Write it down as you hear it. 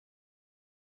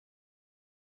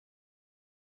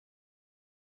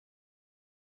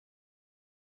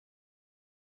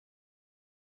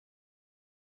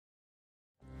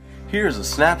Here's a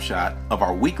snapshot of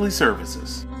our weekly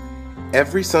services.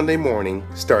 Every Sunday morning,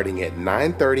 starting at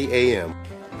 9:30 a.m.,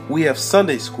 we have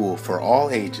Sunday school for all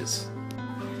ages.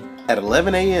 At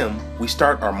 11 a.m., we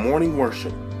start our morning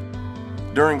worship.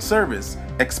 During service,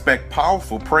 expect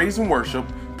powerful praise and worship,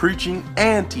 preaching,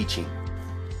 and teaching.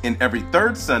 And every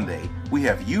third Sunday, we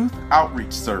have youth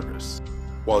outreach service.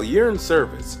 While you're in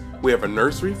service, we have a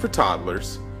nursery for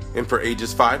toddlers, and for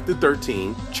ages 5 to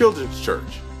 13, children's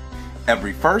church.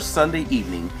 Every first Sunday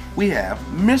evening, we have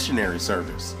missionary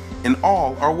service, and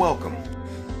all are welcome.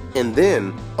 And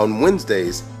then, on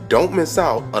Wednesdays, don't miss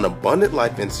out on Abundant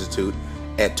Life Institute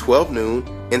at 12 noon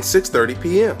and 6:30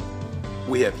 p.m.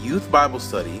 We have youth Bible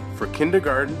study for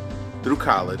kindergarten through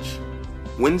college,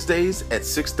 Wednesdays at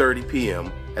 6:30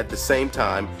 p.m. at the same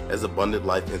time as Abundant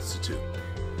Life Institute.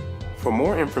 For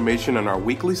more information on our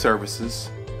weekly services,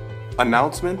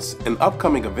 announcements, and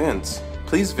upcoming events,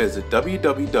 please visit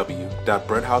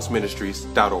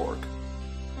www.breadhouseministries.org.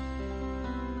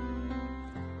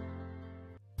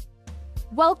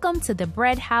 Welcome to the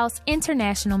Bread House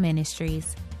International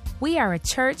Ministries. We are a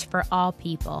church for all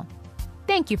people.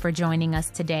 Thank you for joining us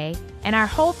today, and our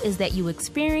hope is that you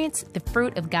experience the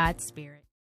fruit of God's Spirit.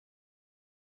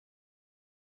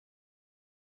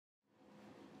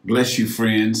 Bless you,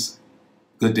 friends.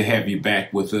 Good to have you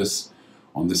back with us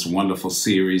on this wonderful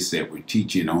series that we're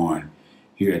teaching on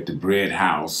here at the Bread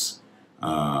House.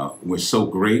 We're so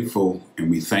grateful,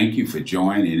 and we thank you for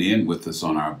joining in with us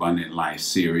on our Abundant Life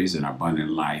series and our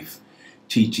Abundant Life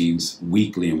teachings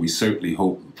weekly. And we certainly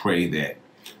hope and pray that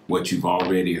what you've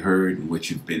already heard and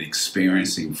what you've been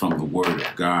experiencing from the Word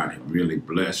of God have really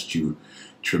blessed you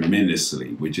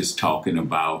tremendously. We're just talking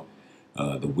about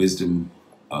the wisdom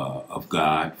of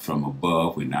God from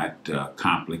above. We're not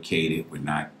complicated. We're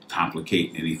not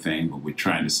complicating anything, but we're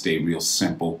trying to stay real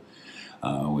simple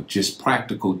with just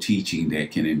practical teaching that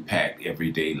can impact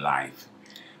everyday life.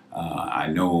 I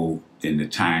know in the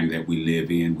time that we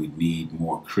live in, we need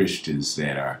more Christians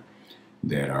that are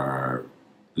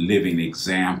living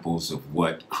examples of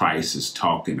what Christ is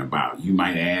talking about. You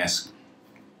might ask,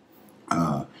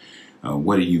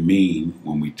 what do you mean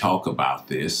when we talk about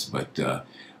this? But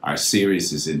our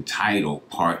series is entitled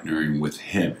Partnering with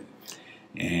Heaven.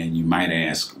 And you might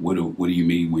ask, what do you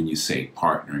mean when you say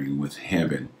partnering with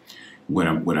heaven? What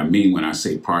I mean when I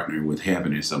say partnering with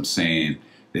heaven is I'm saying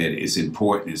that it's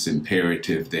important, it's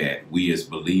imperative that we as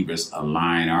believers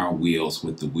align our wills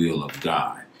with the will of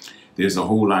God. There's a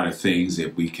whole lot of things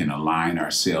that we can align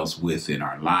ourselves with in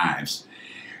our lives.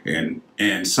 And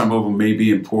some of them may be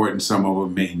important, some of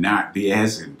them may not be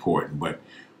as important. But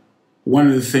one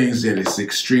of the things that is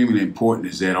extremely important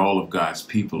is that all of God's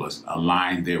people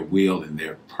align their will and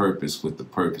their purpose with the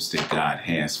purpose that God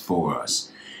has for us.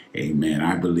 Amen.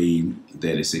 I believe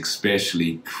that it's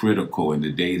especially critical in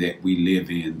the day that we live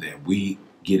in that we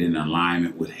get in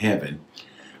alignment with heaven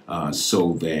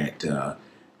so that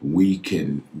we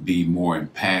can be more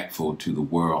impactful to the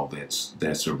world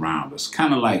that's around us.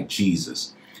 Kind of like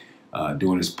Jesus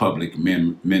during his public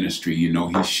ministry. You know,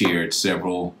 he shared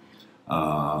several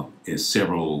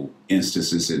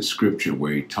instances in Scripture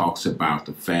where he talks about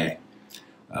the fact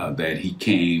that he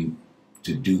came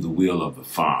to do the will of the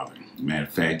Father. Matter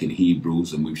of fact, in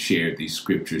Hebrews, and we've shared these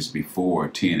scriptures before,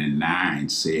 10 and 9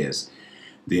 says,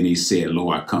 then he said,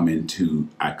 Lo, I come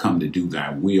to do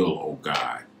thy will, O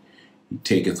God. He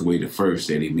taketh away the first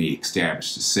that he may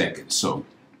establish the second. So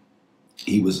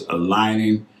he was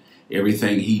aligning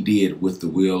everything he did with the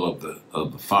will of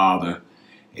the Father.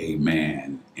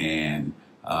 Amen. And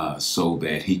so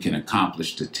that he can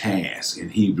accomplish the task. In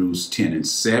Hebrews 10 and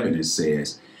 7, it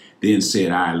says, then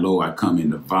said I, Lo, I come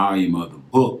in the volume of the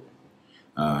book.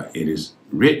 It is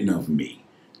written of me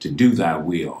to do thy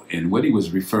will. And what he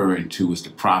was referring to was the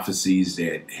prophecies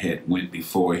that had went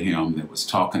before him that was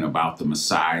talking about the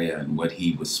Messiah and what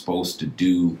he was supposed to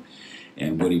do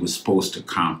and what he was supposed to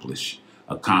accomplish.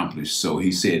 So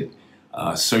he said,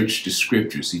 search the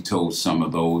scriptures. He told some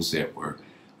of those that were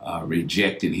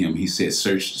rejected him. He said,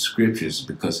 search the scriptures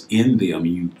because in them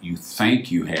you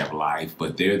think you have life,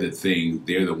 but they're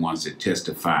the ones that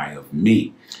testify of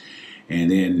me. And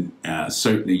then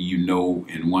certainly, you know,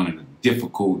 in one of the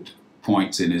difficult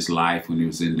points in his life when he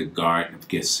was in the Garden of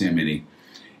Gethsemane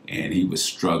and he was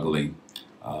struggling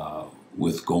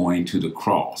with going to the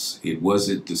cross. It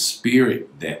wasn't the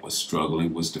spirit that was struggling,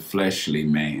 it was the fleshly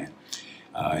man.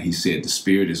 He said the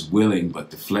spirit is willing,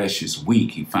 but the flesh is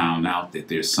weak. He found out that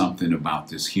there's something about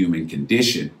this human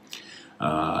condition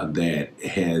that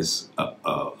has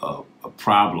a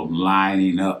problem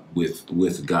lining up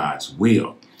with God's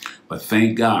will. But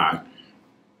thank God,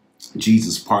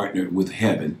 Jesus partnered with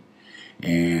heaven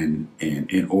and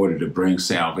in order to bring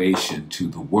salvation to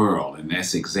the world. And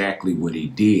that's exactly what he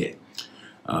did.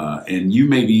 And you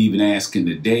may be even asking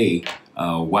today,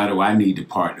 why do I need to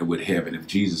partner with heaven if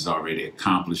Jesus already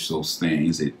accomplished those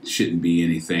things? It shouldn't be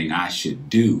anything I should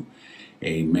do.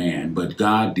 Amen. But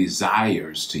God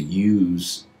desires to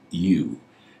use you.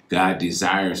 God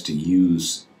desires to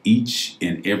use each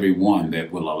and every one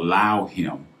that will allow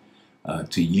him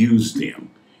to use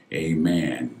them.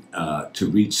 Amen. To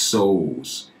reach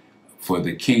souls for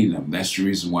the kingdom. That's the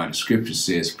reason why the scripture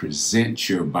says, present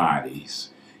your bodies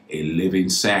a living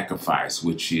sacrifice,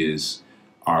 which is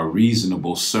our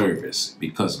reasonable service,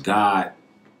 because God,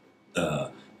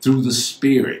 through the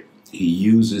Spirit, he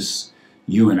uses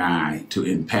you and I to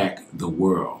impact the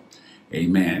world.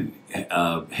 Amen.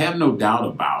 Have no doubt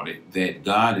about it that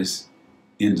God is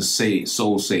in the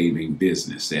soul-saving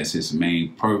business. That's his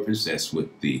main purpose. That's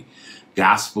what the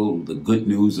gospel, the good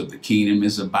news of the kingdom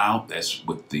is about. That's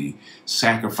what the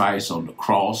sacrifice on the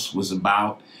cross was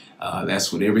about.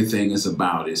 That's what everything is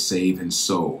about, is saving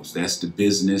souls. That's the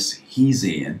business he's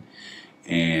in.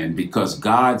 And because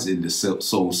God's in the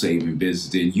soul-saving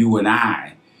business, then you and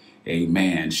I,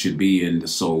 amen, should be in the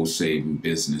soul-saving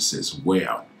business as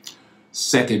well.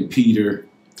 2 Peter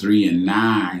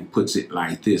 3:9 puts it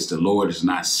like this: the Lord is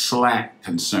not slack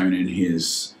concerning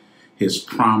his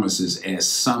promises, as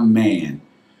some man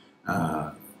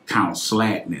count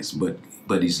slackness, but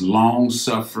he's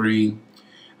long-suffering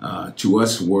to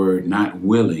us, word, not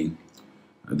willing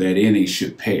that any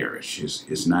should perish.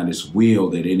 It's not his will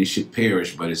that any should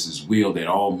perish, but it's his will that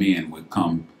all men would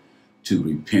come to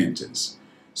repentance.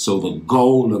 So the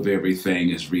goal of everything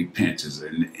is repentance.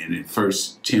 And in 1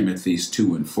 Timothy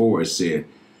 2:4 it said,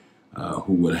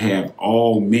 who will have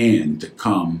all men to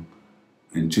come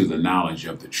into the knowledge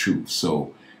of the truth.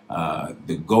 So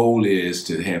the goal is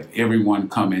to have everyone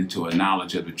come into a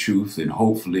knowledge of the truth, and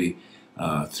hopefully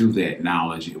through that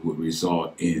knowledge it will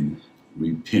result in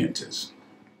repentance.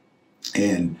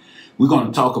 And we're going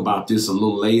to talk about this a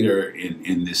little later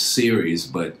in this series,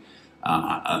 but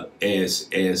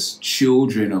as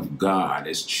children of God,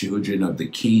 as children of the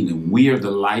kingdom, we are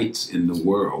the lights in the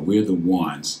world. We're the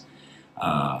ones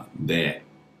that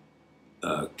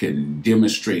can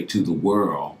demonstrate to the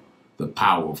world the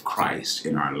power of Christ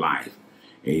in our life.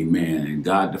 Amen. And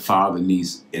God the Father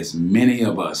needs as many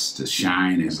of us to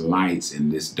shine as lights in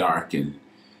this dark and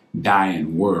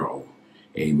dying world.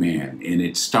 Amen. And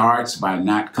it starts by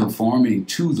not conforming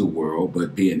to the world,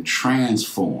 but being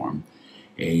transformed.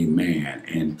 Amen.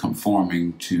 And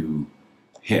conforming to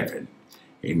heaven.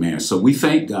 Amen. So we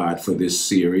thank God for this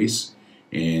series.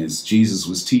 And as Jesus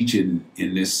was teaching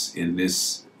in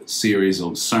this series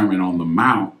of Sermon on the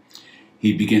Mount,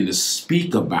 he began to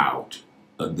speak about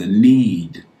the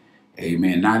need.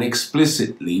 Amen. Not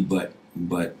explicitly, but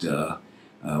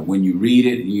when you read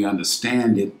it and you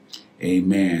understand it,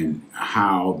 amen,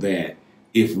 how that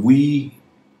if we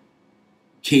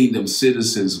kingdom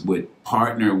citizens would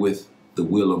partner with the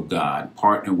will of God,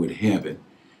 partner with heaven,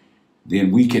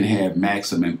 then we can have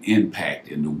maximum impact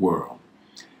in the world.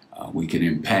 We can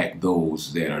impact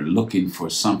those that are looking for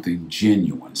something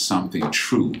genuine, something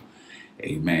true.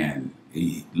 Amen.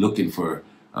 Looking for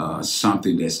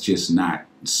something that's just not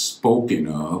spoken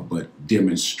of, but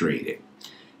demonstrated.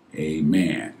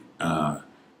 Amen.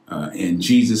 And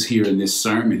Jesus here in this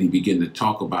sermon, he began to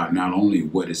talk about not only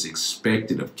what is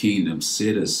expected of kingdom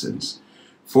citizens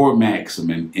for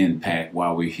maximum impact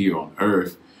while we're here on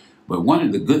earth, but one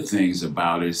of the good things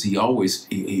about it is he always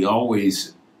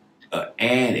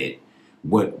added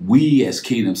what we as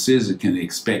kingdom citizens can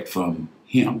expect from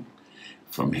him,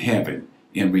 from heaven,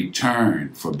 in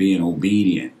return for being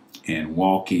obedient and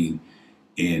walking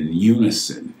in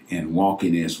unison and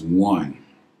walking as one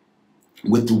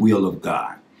with the will of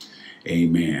God.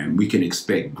 Amen. We can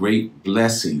expect great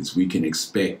blessings. We can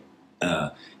expect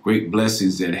great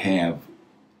blessings that have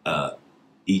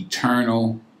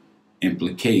eternal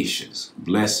implications,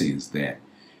 blessings that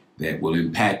will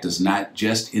impact us not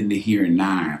just in the here and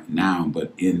now,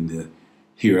 but in the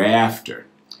hereafter.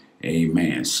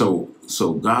 Amen. So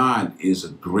God is a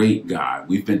great God.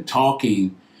 We've been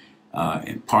talking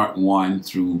in part 1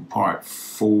 through part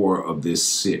 4 of this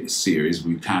series.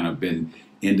 We've kind of been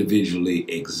individually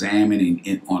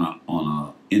examining on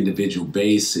a individual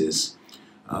basis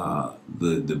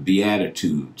the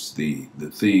Beatitudes, the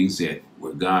things that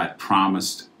where God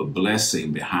promised a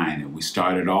blessing behind it. We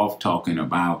started off talking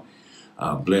about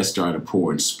blessed are the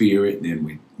poor in spirit.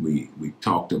 Then we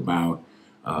talked about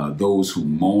those who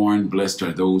mourn. Blessed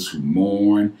are those who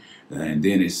mourn. And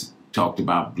then it's talked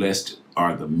about blessed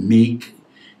are the meek.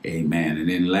 Amen. And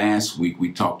then last week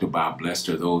we talked about blessed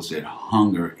are those that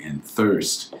hunger and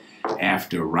thirst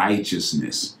after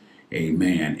righteousness.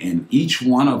 Amen. And each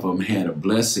one of them had a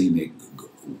blessing that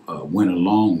went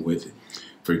along with it.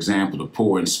 For example, the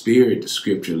poor in spirit, the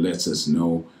scripture lets us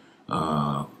know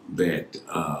that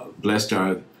blessed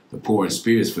are the poor in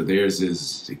spirits, for theirs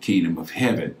is the kingdom of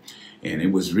heaven. And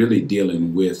it was really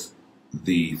dealing with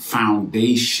the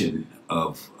foundation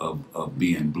of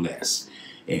being blessed.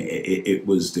 It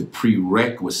was the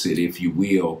prerequisite, if you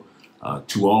will,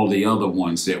 to all the other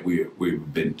ones that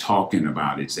we've been talking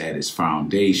about. It's at its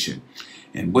foundation.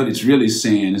 And what it's really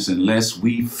saying is, unless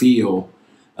we feel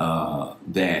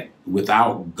that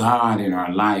without God in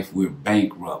our life, we're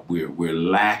bankrupt, we're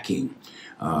lacking,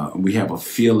 we have a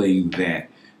feeling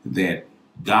that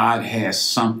God has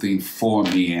something for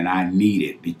me and I need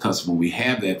it. Because when we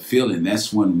have that feeling,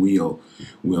 that's when we'll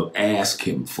ask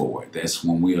him for it. That's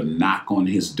when we'll knock on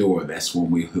his door. That's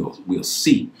when we'll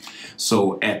seek.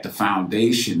 So at the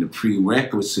foundation, the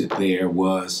prerequisite there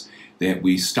was that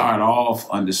we start off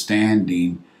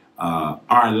understanding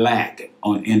our lack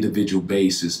on individual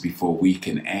basis before we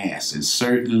can ask. And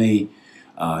certainly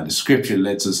the scripture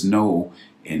lets us know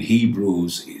in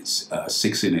Hebrews, it's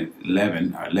 6 and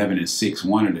 11, or 11 and 6,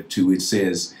 one of the two, it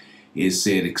said,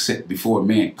 except before a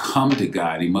man come to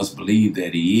God, he must believe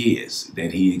that he is,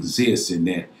 that he exists, and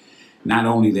that not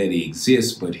only that he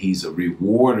exists, but he's a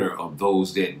rewarder of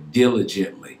those that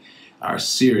diligently, or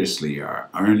seriously, or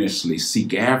earnestly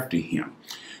seek after him.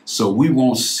 So we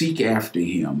won't seek after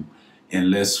him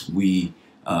unless we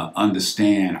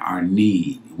understand our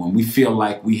need. When we feel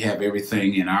like we have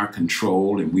everything in our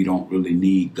control and we don't really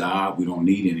need God, we don't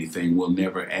need anything, we'll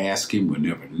never ask him, we'll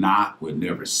never knock, we'll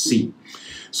never seek.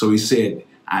 So he said,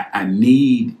 I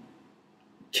need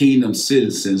kingdom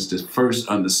citizens to first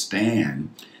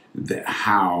understand that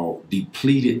how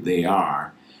depleted they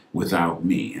are without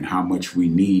me and how much we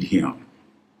need him.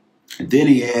 And then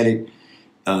he added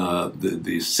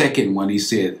the second one. He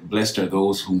said, blessed are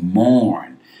those who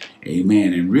mourn.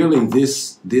 Amen. And really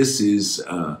this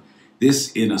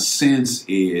in a sense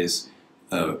is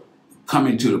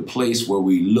coming to the place where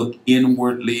we look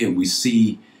inwardly and we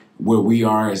see where we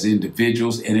are as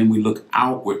individuals, and then we look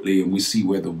outwardly and we see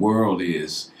where the world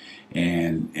is,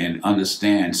 and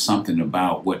understand something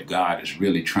about what God is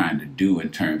really trying to do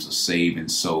in terms of saving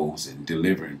souls and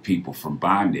delivering people from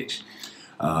bondage.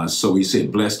 So he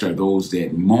said, blessed are those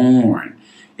that mourn.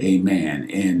 Amen.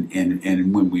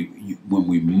 And when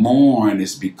we mourn,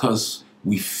 it's because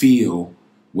we feel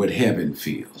what heaven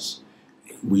feels.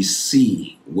 We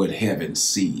see what heaven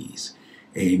sees.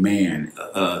 Amen.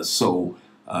 So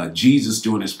Jesus,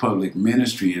 during his public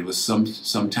ministry, it was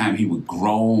sometime he would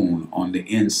groan on the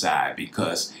inside,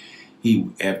 because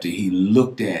after he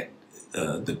looked at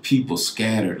the people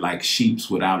scattered like sheep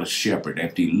without a shepherd,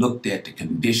 after he looked at the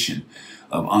condition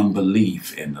of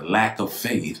unbelief and the lack of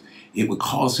faith, it would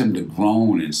cause him to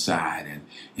groan inside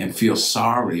and feel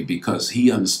sorry, because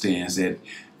he understands that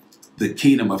the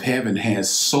kingdom of heaven has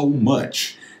so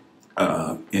much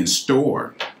in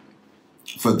store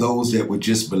for those that would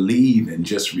just believe and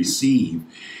just receive.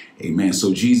 Amen.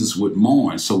 So Jesus would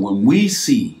mourn. So when we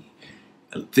see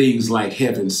things like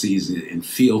heaven sees it and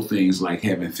feel things like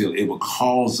heaven feels, it will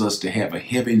cause us to have a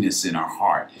heaviness in our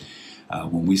heart.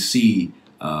 When we see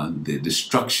the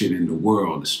destruction in the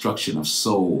world, destruction of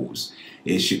souls,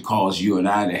 it should cause you and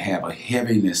I to have a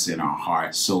heaviness in our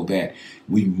hearts, so that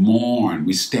we mourn,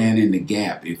 we stand in the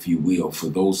gap, if you will, for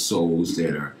those souls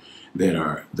that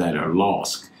are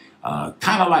lost.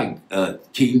 Kind of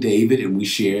like King David, and we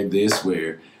shared this,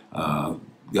 where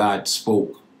God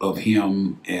spoke of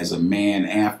him as a man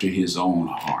after his own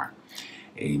heart.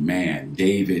 Amen.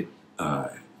 David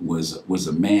was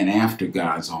a man after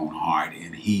God's own heart,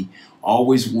 and he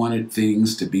always wanted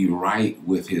things to be right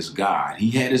with his God. He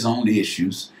had his own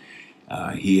issues.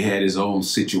 He had his own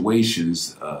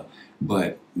situations.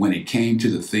 But when it came to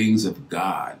the things of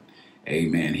God,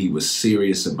 amen, he was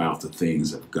serious about the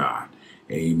things of God.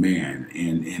 Amen.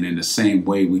 And in the same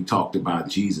way, we talked about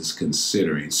Jesus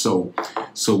considering. So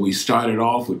we started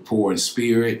off with poor in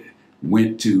spirit,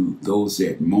 went to those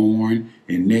that mourn,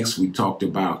 and next we talked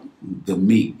about the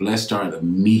meek. Blessed are the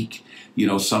meek. You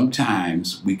know,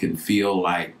 sometimes we can feel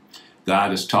like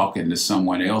God is talking to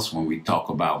someone else when we talk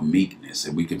about meekness,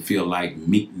 and we can feel like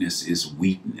meekness is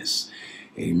weakness.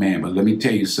 Amen. But let me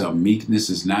tell you something. Meekness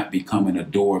is not becoming a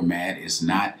doormat. It's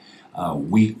not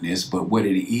weakness, but what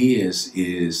it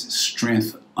is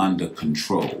strength under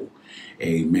control.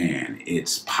 Amen.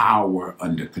 It's power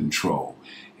under control.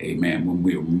 Amen. When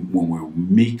we're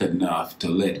meek enough to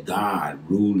let God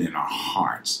rule in our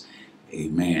hearts,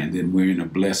 amen, then we're in a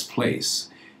blessed place.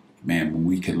 Man, when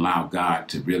we can allow God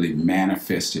to really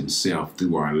manifest himself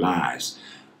through our lives.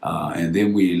 And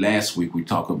then last week we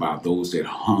talked about those that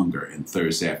hunger and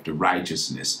thirst after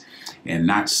righteousness, and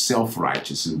not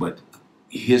self-righteousness, but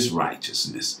his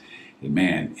righteousness.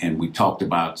 Amen. And we talked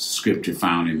about scripture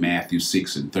found in Matthew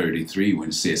 6:33 when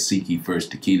it says, seek ye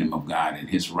first the kingdom of God and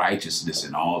his righteousness,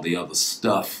 and all the other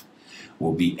stuff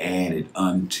will be added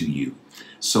unto you.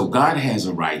 So God has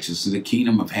a righteousness. The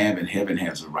kingdom of heaven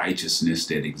has a righteousness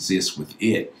that exists with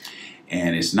it.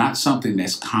 And it's not something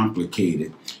that's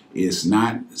complicated. It's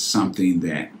not something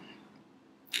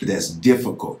that's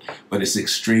difficult, but it's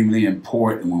extremely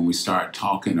important when we start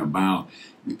talking about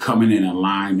coming in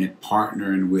alignment,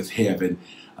 partnering with heaven,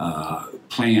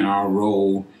 playing our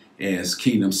role as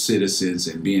kingdom citizens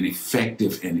and being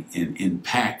effective and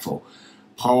impactful.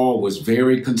 Paul was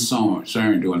very concerned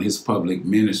during his public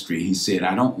ministry. He said,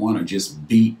 I don't want to just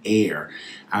beat air.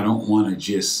 I don't want to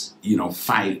just,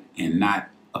 fight and not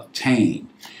obtain.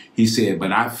 He said,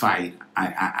 but I fight.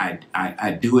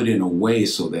 I do it in a way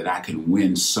so that I can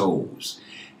win souls.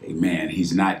 Amen.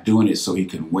 He's not doing it so he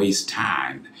can waste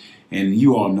time. And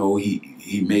you all know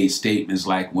he made statements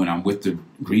like, when I'm with the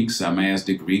Greeks, I'm as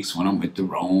the Greeks. When I'm with the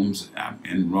Romans, I'm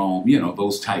in Rome,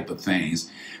 those type of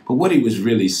things. But what he was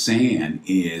really saying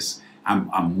is,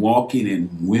 I'm walking in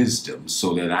wisdom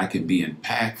so that I can be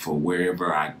impactful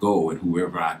wherever I go and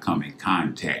whoever I come in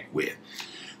contact with.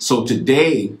 So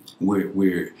today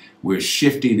we're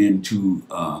shifting into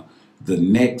the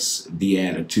next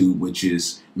beatitude, which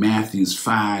is Matthew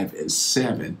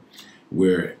 5:7,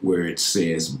 where it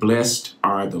says, "Blessed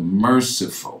are the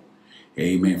merciful,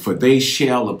 amen, for they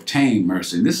shall obtain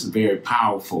mercy." And this is a very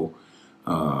powerful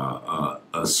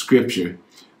scripture.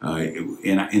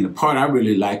 And the part I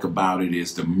really like about it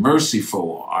is the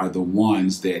merciful are the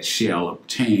ones that shall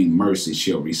obtain mercy,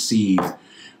 shall receive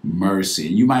mercy.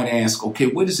 And you might ask, okay,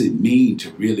 what does it mean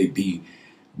to really be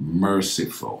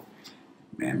merciful?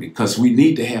 Man, because we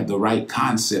need to have the right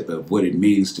concept of what it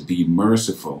means to be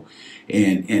merciful.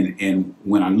 And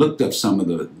when I looked up some of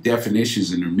the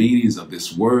definitions and the meanings of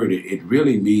this word, it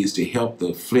really means to help the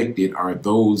afflicted or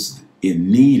those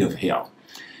in need of help.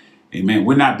 Amen.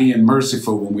 We're not being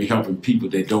merciful when we're helping people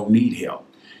that don't need help.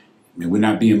 I mean, we're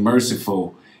not being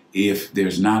merciful if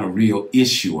there's not a real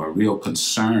issue or a real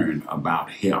concern about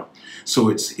help. So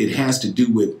it has to do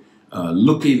with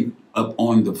looking up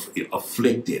on the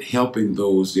afflicted, helping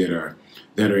those that are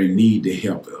in need to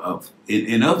help.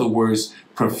 In other words,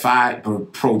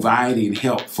 providing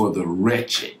help for the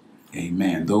wretched.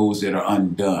 Amen. Those that are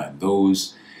undone,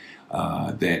 those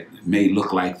that may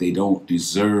look like they don't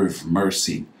deserve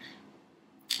mercy.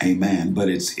 Amen. But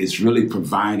it's really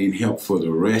providing help for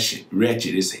the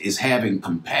wretched. It's having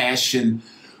compassion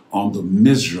on the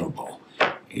miserable.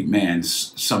 Amen.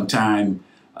 Sometimes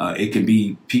it can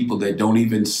be people that don't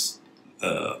even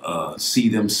see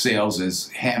themselves as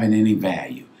having any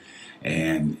value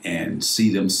and see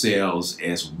themselves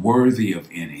as worthy of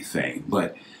anything.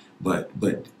 But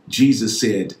Jesus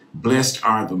said, "Blessed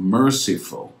are the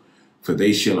merciful, for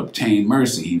they shall obtain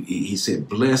mercy." He said,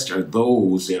 blessed are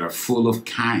those that are full of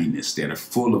kindness, that are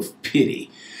full of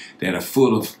pity, that are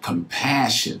full of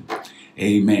compassion,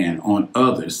 amen, on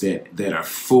others, that are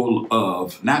full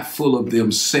of, not full of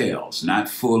themselves, not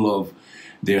full of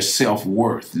their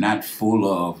self-worth, not full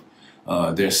of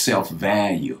their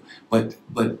self-value,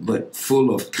 but full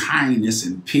of kindness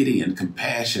and pity and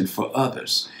compassion for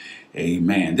others.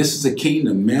 Amen. This is a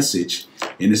kingdom message,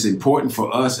 and it's important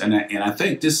for us, and I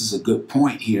think this is a good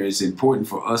point here. It's important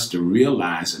for us to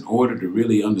realize, in order to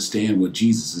really understand what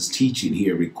Jesus is teaching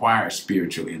here, requires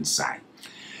spiritual insight.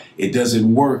 It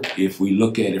doesn't work if we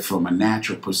look at it from a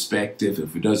natural perspective.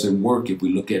 If it doesn't work if we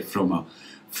look at it from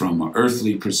an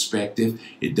earthly perspective.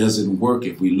 It doesn't work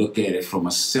if we look at it from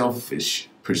a selfish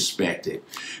perspective,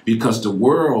 because the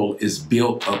world is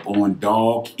built up on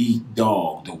dog eat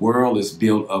dog. The world is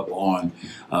built up on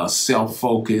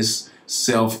self-focus,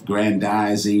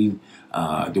 self-grandizing.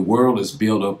 The world is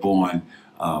built up on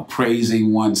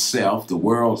praising oneself. The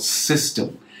world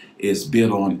system is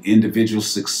built on individual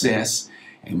success.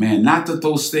 Amen. Not that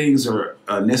those things are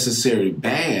necessarily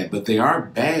bad, but they are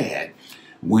bad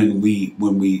when we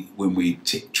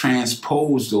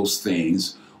transpose those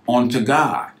things onto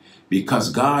God. Because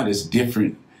God is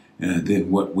different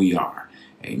than what we are.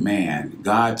 Amen.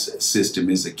 God's system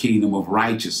is a kingdom of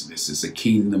righteousness. It's a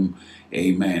kingdom,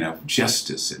 amen, of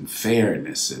justice and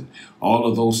fairness and all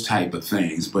of those type of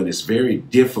things. But it's very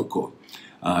difficult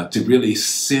to really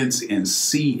sense and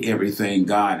see everything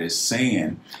God is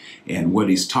saying and what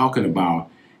he's talking about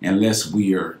unless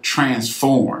we are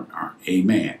transformed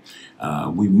Amen.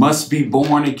 We must be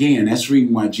born again. That's the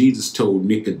reason why Jesus told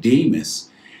Nicodemus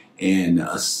in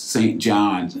St.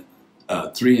 John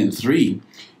 3:3,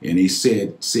 and he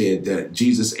said that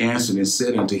Jesus answered and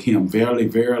said unto him, Verily,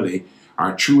 verily,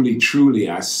 or truly, truly,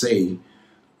 I say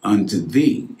unto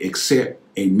thee, except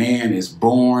a man is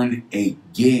born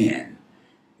again.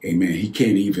 Amen. He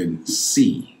can't even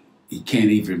see. He can't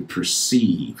even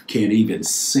perceive, can't even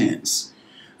sense,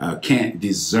 can't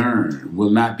discern, will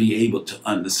not be able to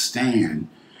understand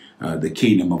the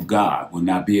kingdom of God, will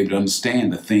not be able to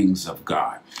understand the things of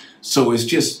God. So it's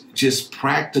just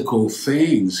practical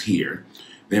things here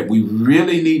that we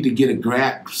really need to get a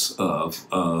grasp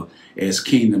of as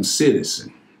kingdom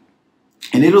citizens.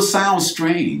 And it'll sound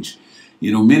strange.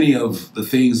 You know, many of the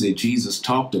things that Jesus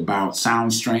talked about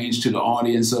sound strange to the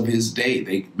audience of his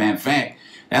day. Matter of fact,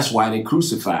 that's why they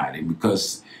crucified him,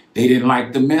 because they didn't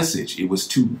like the message. It was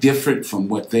too different from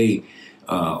what they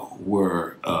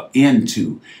were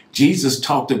into. Jesus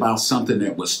talked about something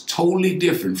that was totally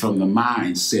different from the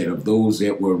mindset of those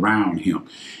that were around him.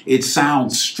 It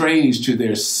sounds strange to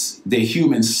their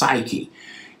human psyche.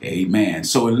 Amen.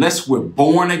 So unless we're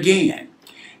born again,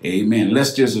 amen,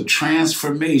 unless there's a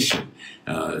transformation,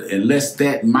 unless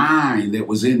that mind that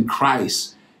was in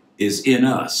Christ is in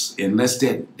us, unless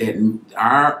that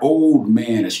our old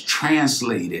man is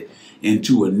translated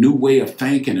into a new way of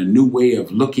thinking, a new way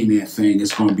of looking at things,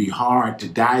 it's going to be hard to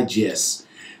digest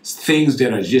things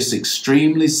that are just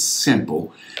extremely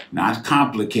simple, not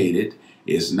complicated.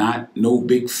 It's not no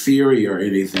big theory or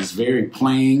anything. It's very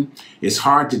plain. It's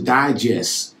hard to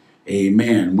digest,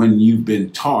 amen, when you've been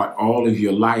taught all of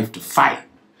your life to fight,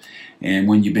 and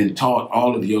when you've been taught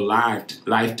all of your life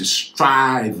to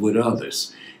strive with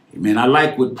others. Amen. I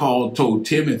like what Paul told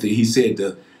Timothy. He said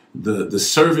the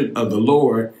servant of the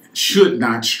Lord should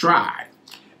not strive.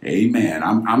 Amen.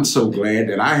 I'm so glad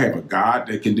that I have a God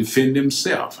that can defend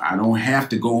himself. I don't have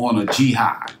to go on a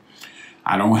jihad.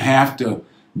 I don't have to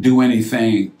do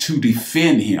anything to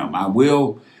defend him. I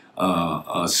will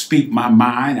speak my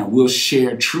mind. I will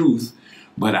share truth.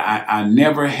 But I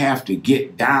never have to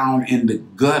get down in the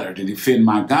gutter to defend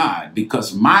my God,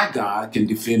 because my God can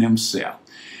defend himself.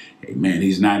 Amen.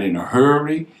 He's not in a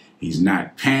hurry. He's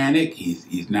not panicked.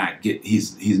 He's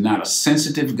not a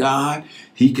sensitive God.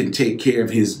 He can take care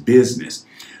of his business.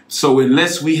 So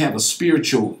unless we have a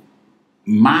spiritual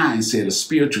mindset, a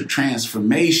spiritual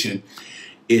transformation,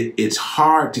 it's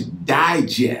hard to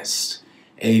digest,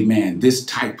 amen, this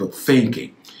type of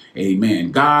thinking.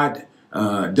 Amen. God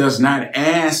does not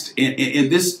ask,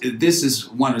 and this is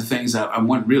one of the things I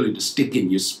want really to stick in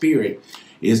your spirit,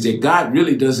 is that God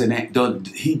really does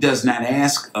not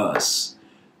ask us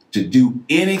to do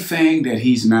anything that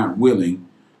he's not willing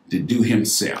to do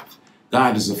himself.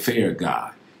 God is a fair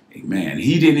God. Amen.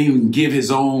 He didn't even give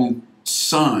his own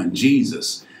son,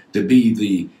 Jesus, to be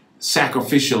the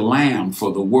sacrificial lamb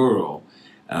for the world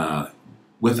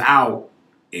without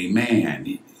a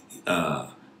man,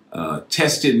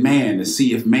 tested man to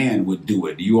see if man would do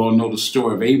it. You all know the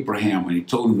story of Abraham when he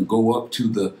told him to go up to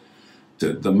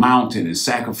the mountain and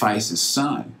sacrifice his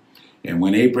son. And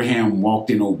when Abraham walked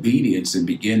in obedience and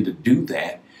began to do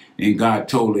that, and God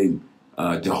told him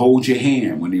to hold your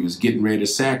hand when he was getting ready to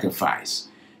sacrifice.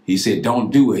 He said,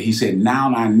 don't do it. He said,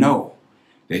 now I know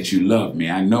that you love me.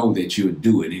 I know that you'll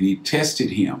do it. And he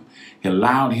tested him. He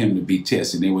allowed him to be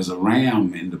tested. There was a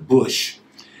ram in the bush,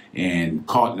 and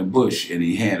caught in the bush, and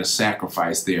he had a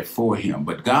sacrifice there for him.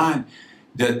 But God,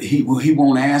 he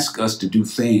won't ask us to do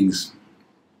things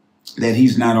that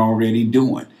he's not already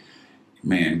doing.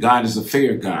 Man, God is a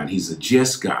fair God. He's a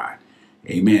just God.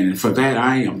 Amen. And for that,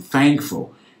 I am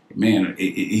thankful. Man,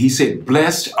 he said,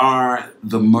 blessed are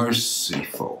the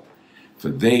merciful, for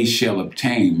they shall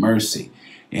obtain mercy.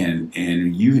 And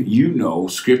you know,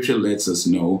 scripture lets us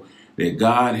know that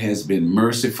God has been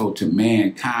merciful to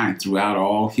mankind throughout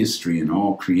all history and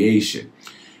all creation.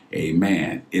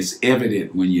 Amen. It's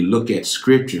evident when you look at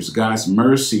scriptures. God's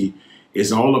mercy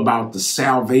is all about the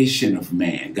salvation of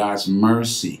man. God's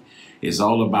mercy is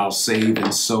all about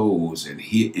saving souls and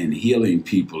healing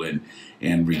people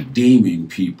and redeeming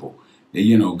people.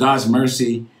 You know, God's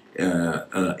mercy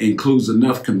includes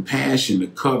enough compassion to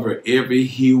cover every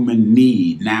human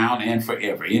need now and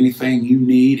forever. Anything you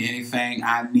need, anything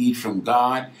I need from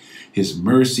God, his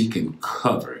mercy can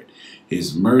cover it.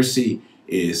 His mercy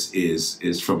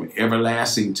is from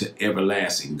everlasting to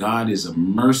everlasting. God is a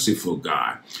merciful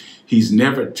God. He's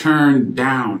never turned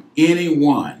down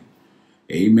anyone,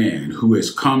 amen, who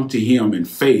has come to him in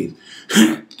faith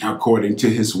according to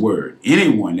his word.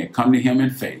 Anyone that come to him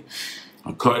in faith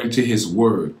according to his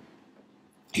word,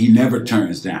 he never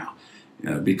turns down.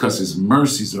 because his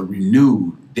mercies are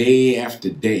renewed day after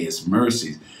day. His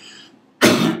mercies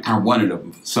are one of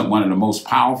the most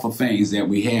powerful things that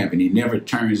we have, and he never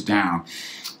turns down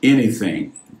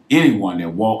anyone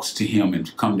that walks to him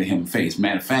and come to him face.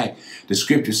 Matter of fact, the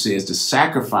scripture says the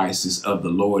sacrifices of the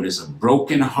Lord is a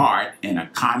broken heart and a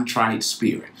contrite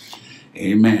spirit.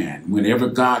 Amen. Whenever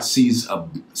God sees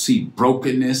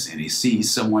brokenness and he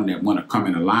sees someone that want to come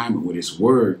in alignment with his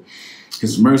word,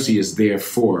 his mercy is there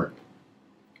for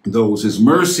those. His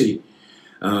mercy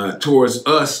towards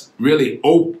us really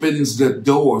opens the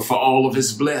door for all of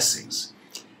his blessings.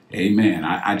 Amen.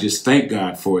 I just thank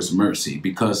God for his mercy,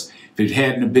 because if it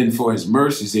hadn't been for his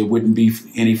mercies, there wouldn't be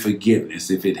any forgiveness.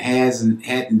 If it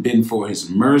hadn't been for his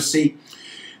mercy,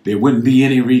 there wouldn't be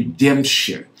any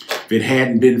redemption. If it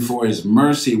hadn't been for his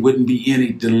mercy, it wouldn't be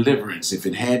any deliverance. If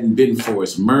it hadn't been for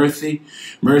his mercy,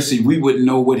 we wouldn't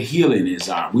know what healing is.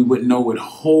 We wouldn't know what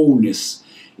wholeness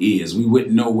is. We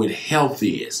wouldn't know what health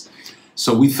is.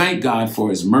 So we thank God for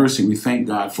his mercy. We thank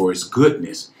God for his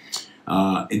goodness.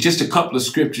 And just a couple of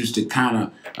scriptures to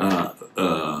kind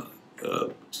of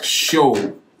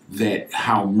show that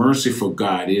how merciful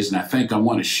God is. And I think I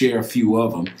want to share a few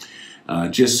of them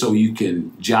just so you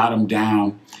can jot them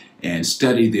down and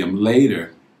study them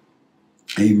later.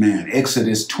 Amen.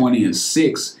 Exodus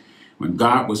 20:6, when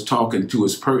God was talking to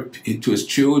his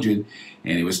children,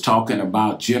 and he was talking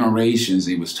about generations.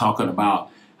 He was talking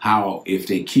about how if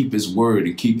they keep his word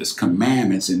and keep his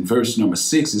commandments. In verse number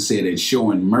 6, it said, and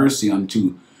showing mercy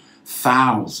unto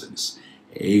thousands,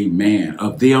 amen,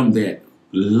 of them that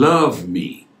love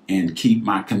me and keep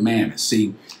my commandments.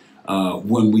 See,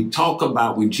 when we talk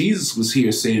about, when Jesus was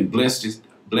here saying, blessed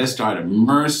are the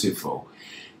merciful,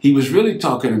 he was really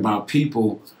talking about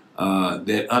people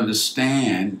that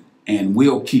understand and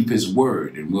will keep his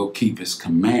word and will keep his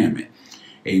commandment.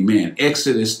 Amen.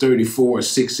 Exodus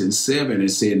 34:6-7, it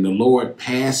said, and the Lord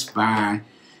passed by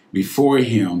before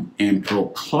him and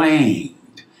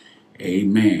proclaimed,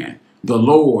 amen, the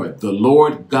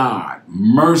Lord God,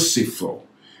 merciful,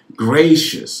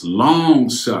 gracious,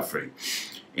 long-suffering,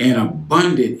 and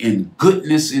abundant in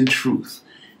goodness and truth.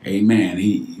 Amen.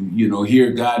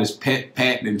 Here God is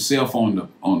patting himself on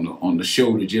the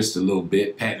shoulder just a little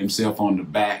bit, patting himself on the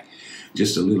back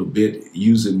just a little bit,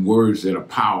 using words that are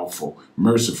powerful,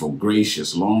 merciful,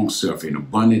 gracious, long-suffering,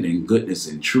 abundant in goodness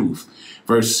and truth.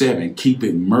 Verse 7,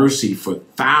 keeping mercy for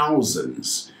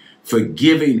thousands,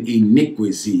 forgiving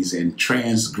iniquities and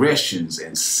transgressions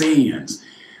and sins,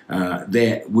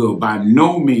 that will by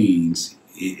no means,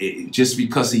 just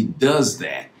because he does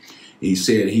that, he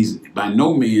said he's by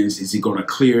no means is he going to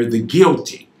clear the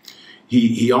guilty.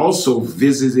 He also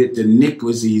visited the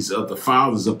iniquities of the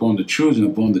fathers upon the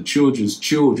children's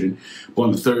children,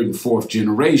 upon the third and fourth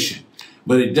generation.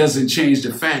 But it doesn't change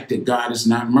the fact that God is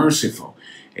not merciful.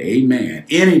 Amen.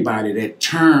 Anybody that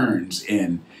turns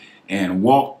and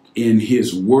walk in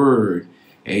his word,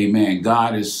 amen,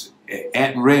 God is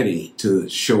at ready to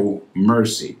show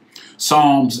mercy.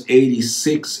 Psalms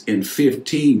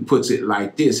 86:15 puts it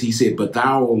like this. He said, but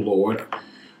thou, O Lord,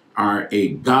 are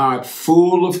a God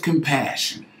full of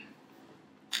compassion.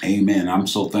 Amen. I'm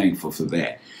so thankful for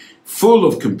that. Full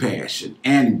of compassion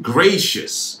and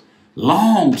gracious,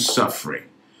 long-suffering.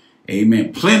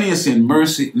 Amen. Plenteous in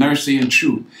mercy and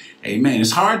truth. Amen.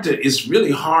 It's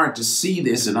really hard to see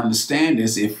this and understand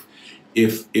this if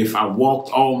I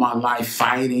walked all my life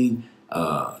fighting,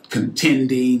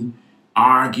 contending,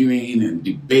 arguing and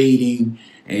debating.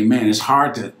 Amen. It's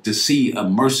hard to see a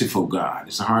merciful God.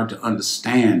 It's hard to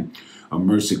understand a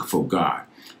merciful God.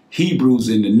 Hebrews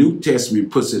in the New Testament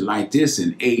puts it like this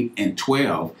in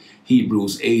 8:12.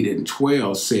 Hebrews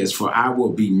 8:12 says, for I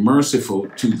will be merciful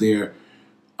to their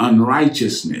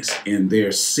unrighteousness, and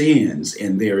their sins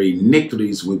and their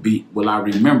iniquities will I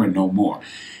remember no more.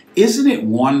 Isn't it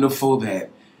wonderful that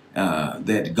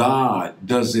God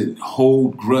doesn't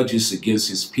hold grudges against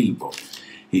his people?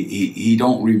 He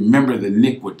don't remember the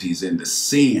iniquities and the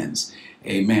sins.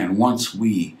 Amen. Once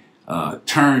we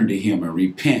turn to him and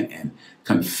repent and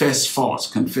confess faults,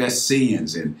 confess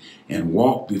sins, and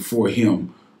walk before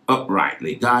him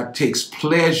uprightly, God takes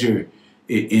pleasure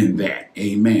in that.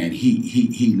 Amen.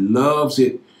 He loves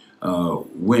it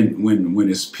when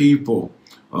his people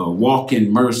walk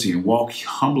in mercy and walk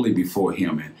humbly before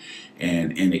him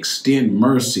and extend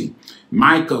mercy.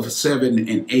 Micah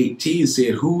 7:18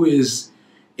 said, who is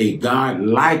a God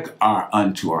like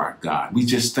unto our God? We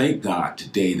just thank God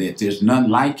today that there's none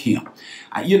like him.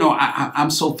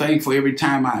 I'm so thankful every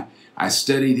time I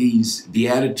study these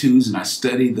Beatitudes and I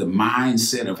study the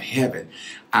mindset of heaven.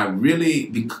 I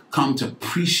really come to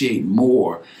appreciate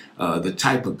more the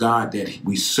type of God that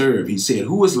we serve. He said,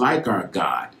 who is like our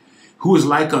God? Who is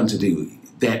like unto thee,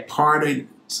 that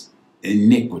pardons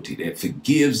iniquity, that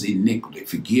forgives iniquity,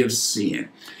 forgives sin.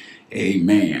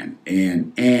 Amen.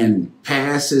 And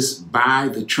passes by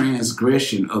the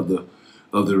transgression of the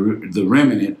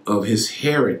remnant of his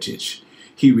heritage.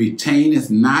 He retaineth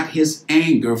not his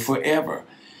anger forever.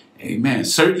 Amen.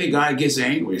 Certainly God gets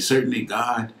angry. Certainly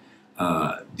God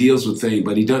deals with things,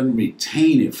 but he doesn't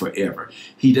retain it forever.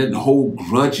 He doesn't hold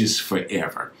grudges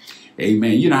forever.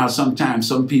 Amen. You know how sometimes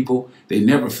some people, they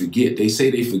never forget. They say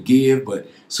they forgive, but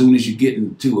as soon as you get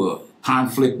into a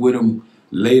conflict with them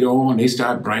later on, they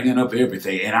start bringing up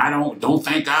everything. And I don't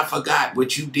think I forgot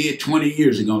what you did 20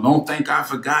 years ago. Don't think I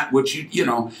forgot what you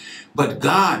know. But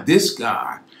God, this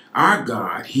God, our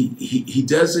God, he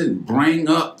doesn't bring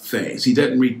up things. He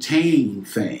doesn't retain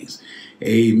things.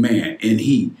 Amen.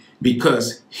 And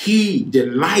because he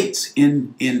delights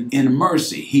in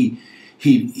mercy.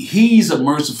 He's a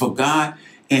merciful God,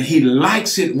 and he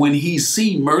likes it when he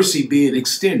sees mercy being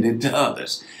extended to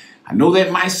others. I know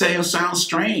that might sound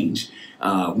strange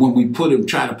when we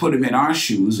try to put him in our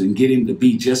shoes and get him to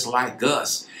be just like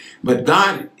us. But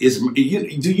God is,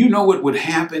 do you know what would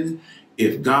happen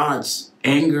if God's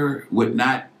anger would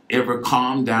not ever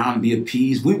calm down and be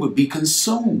appeased? We would be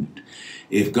consumed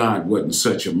if God wasn't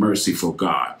such a merciful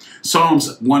God.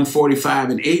 Psalms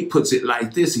 145:8 puts it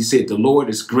like this. He said, the Lord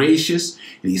is gracious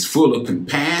and he's full of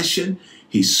compassion.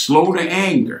 He's slow to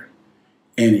anger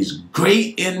and he's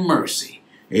great in mercy.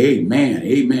 Amen.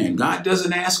 Amen. God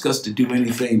doesn't ask us to do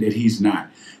anything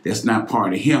that's not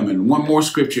part of him. And one more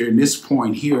scripture in this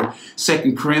point here,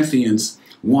 2 Corinthians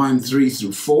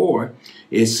 1:3-4,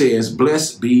 it says,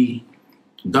 blessed be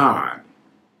God,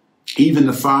 even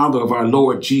the Father of our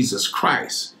Lord Jesus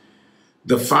Christ,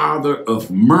 the Father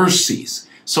of mercies.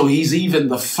 So he's even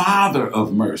the Father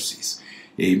of mercies.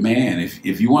 Amen.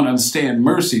 If you want to understand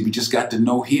mercy, we just got to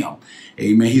know him.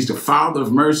 Amen. He's the Father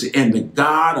of mercy and the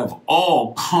God of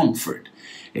all comfort.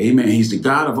 Amen. He's the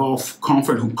God of all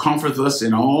comfort who comforts us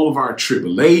in all of our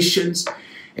tribulations.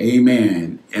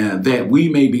 Amen. That we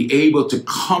may be able to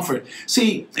comfort.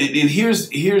 See, and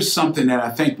here's something that I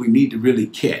think we need to really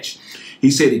catch. He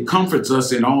said he comforts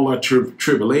us in all our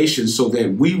tribulations so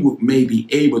that we may be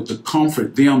able to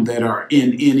comfort them that are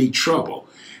in any trouble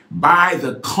by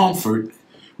the comfort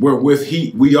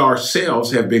wherewith we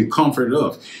ourselves have been comforted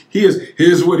of.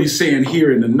 Here's what he's saying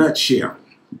here in a nutshell.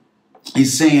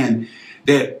 He's saying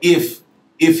that if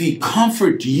he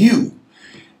comforts you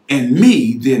and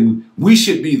me, then we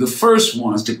should be the first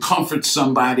ones to comfort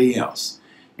somebody else.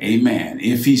 Amen.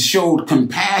 If he showed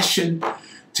compassion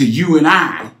to you and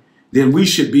I, then we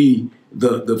should be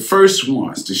the first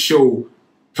ones to show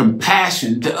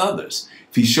compassion to others.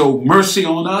 If he showed mercy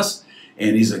on us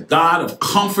and he's a God of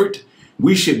comfort,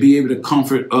 we should be able to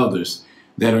comfort others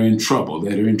that are in trouble,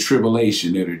 that are in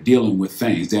tribulation, that are dealing with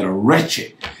things, that are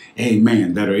wretched,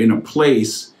 amen, that are in a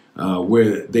place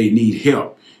where they need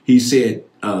help. He said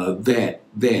that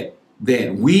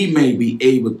we may be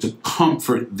able to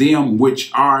comfort them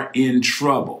which are in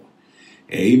trouble.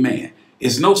 Amen.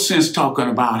 It's no sense talking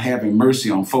about having mercy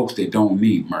on folks that don't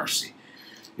need mercy.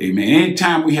 Amen.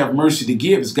 Anytime we have mercy to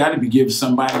give, it's got to be given to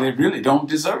somebody that really don't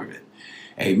deserve it.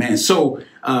 Amen. So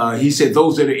he said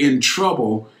those that are in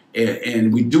trouble,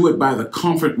 and we do it by the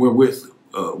comfort wherewith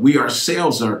we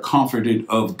ourselves are comforted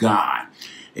of God.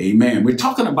 Amen. We're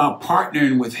talking about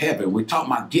partnering with heaven. We're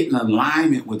talking about getting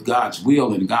alignment with God's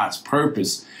will and God's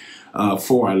purpose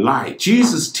for our life.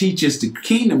 Jesus teaches the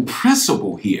kingdom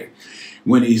principle here.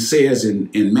 When he says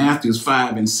in Matthew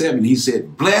 5:7, he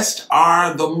said, blessed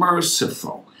are the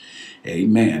merciful.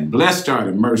 Amen. Blessed are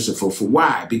the merciful. For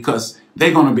why? Because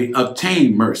they're going to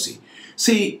obtain mercy.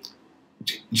 See,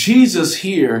 Jesus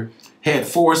here had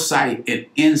foresight and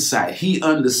insight. He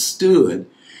understood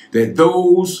that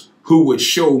those who would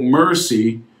show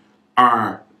mercy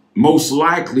are most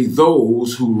likely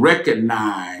those who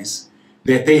recognize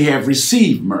that they have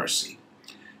received mercy.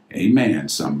 Amen,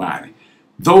 somebody.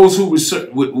 Those who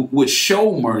would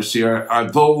show mercy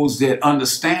are those that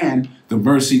understand the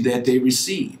mercy that they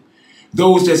receive.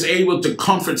 Those that's able to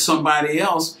comfort somebody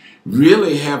else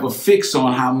really have a fix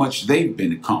on how much they've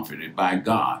been comforted by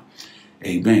God.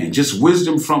 Amen. Just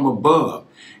wisdom from above.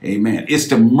 Amen. It's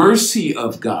the mercy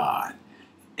of God.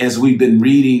 As we've been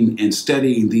reading and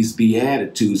studying these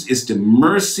Beatitudes, it's the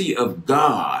mercy of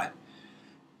God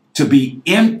to be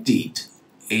emptied.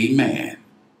 Amen.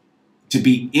 To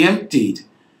be emptied.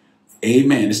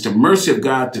 Amen. It's the mercy of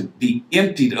God to be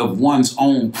emptied of one's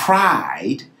own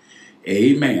pride.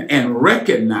 Amen. And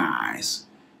recognize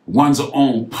one's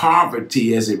own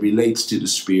poverty as it relates to the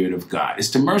Spirit of God. It's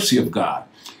the mercy of God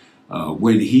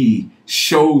when he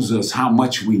shows us how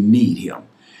much we need him,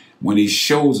 when he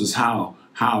shows us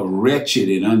how wretched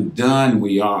and undone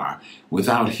we are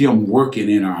without him working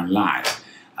in our lives.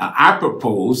 I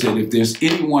propose that if there's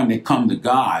anyone that come to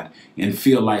God and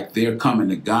feel like they're coming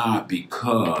to God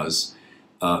because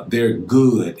they're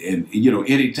good, and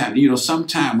anytime,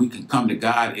 sometime we can come to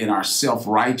God in our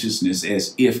self-righteousness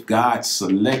as if God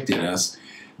selected us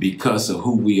because of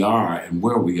who we are and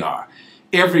where we are.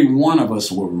 Every one of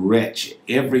us were wretched.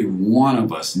 Every one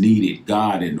of us needed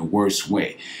God in the worst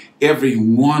way. Every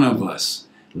one of us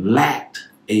lacked,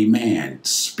 amen,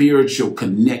 spiritual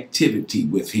connectivity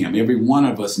with him. Every one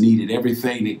of us needed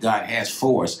everything that God has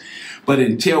for us. But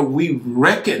until we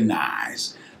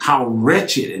recognize how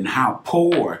wretched and how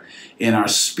poor in our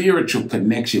spiritual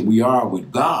connection we are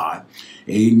with God,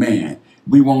 amen,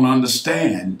 we won't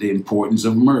understand the importance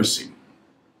of mercy.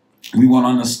 We won't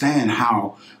understand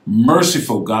how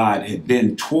merciful God had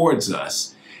been towards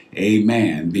us,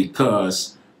 amen,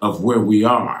 because of where we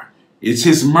are. It's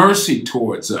his mercy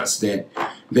towards us that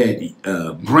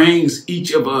brings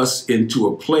each of us into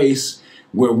a place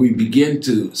where we begin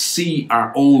to see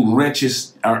our own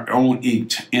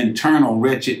internal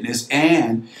wretchedness,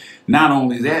 and not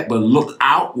only that, but look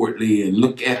outwardly and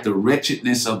look at the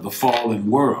wretchedness of the fallen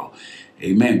world.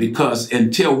 Amen. Because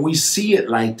until we see it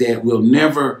like that, we'll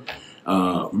never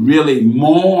really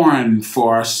mourn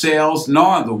for ourselves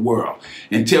nor the world.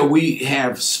 Until we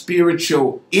have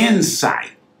spiritual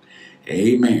insight,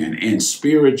 amen, and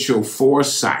spiritual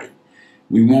foresight,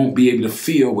 we won't be able to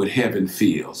feel what heaven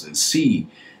feels and see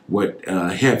what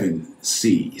heaven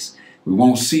sees. We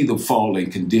won't see the fallen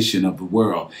condition of the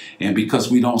world. And because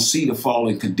we don't see the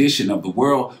fallen condition of the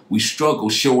world, we struggle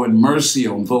showing mercy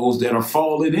on those that are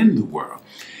fallen in the world.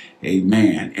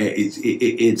 Amen.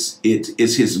 It's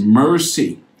his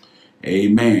mercy,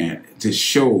 amen, to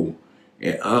show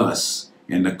us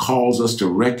and to cause us to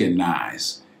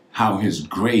recognize how his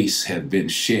grace has been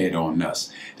shed on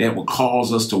us. That will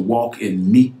cause us to walk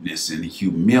in meekness and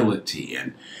humility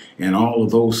and all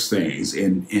of those things,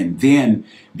 and then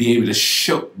be able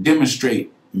to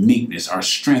demonstrate meekness, our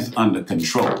strength under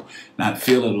control, not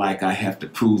feeling like I have to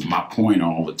prove my point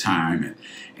all the time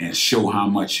and show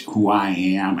who I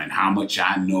am and how much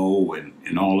I know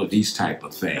and all of these type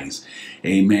of things.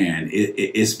 Amen.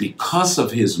 It's because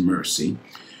of his mercy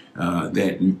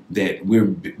that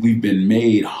we've been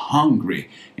made hungry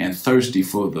and thirsty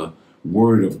for the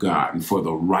Word of God and for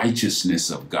the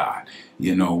righteousness of God.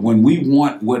 When we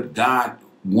want what God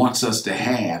wants us to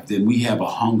have, then we have a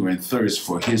hunger and thirst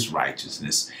for his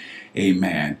righteousness.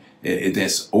 Amen.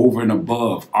 That's over and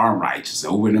above our righteousness,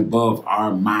 over and above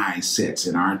our mindsets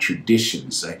and our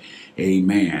traditions.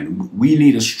 Amen. We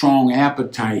need a strong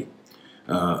appetite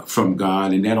from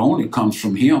God, and that only comes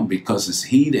from him, because it's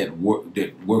he that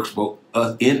works both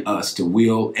in us to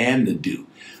will and to do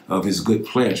of his good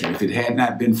pleasure. If it had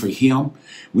not been for him,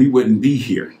 we wouldn't be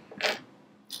here.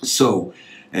 So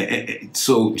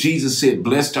Jesus said,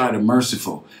 blessed are the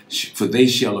merciful, for they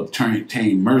shall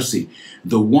obtain mercy.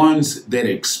 The ones that are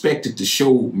expected to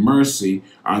show mercy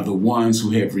are the ones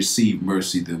who have received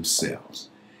mercy themselves.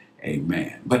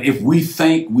 Amen. But if we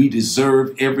think we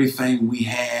deserve everything we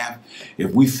have,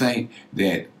 if we think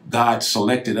that God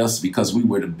selected us because we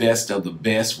were the best of the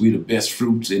best, we're the best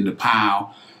fruits in the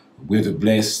pile, we're the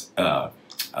blessed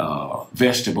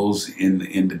vegetables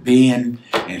in the bin,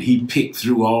 and he picked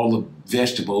through all the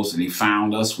vegetables and he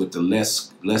found us with the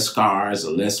less scars,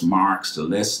 the less marks, the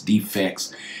less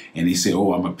defects, and he said,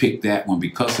 oh, I'm gonna pick that one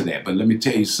because of that. But let me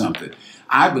tell you something.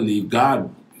 I believe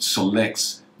God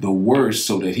selects the worst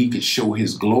so that he could show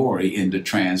his glory in the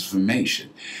transformation.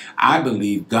 I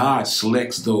believe God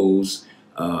selects those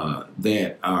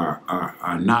that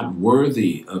are not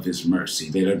worthy of his mercy,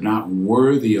 that are not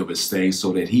worthy of his things,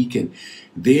 so that he can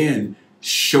then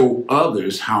show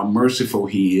others how merciful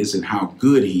he is and how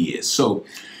good he is. So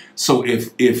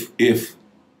if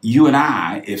you and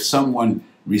I, if someone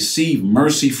receive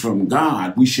mercy from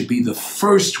God, we should be the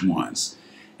first ones,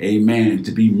 amen,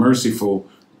 to be merciful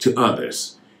to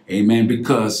others. Amen.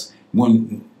 Because what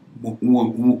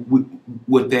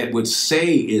that would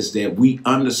say is that we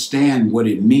understand what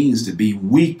it means to be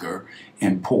weaker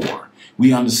and poor.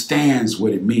 We understand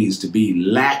what it means to be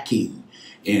lacking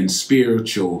in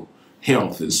spiritual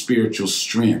health and spiritual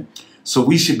strength. So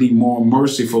we should be more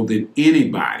merciful than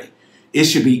anybody. It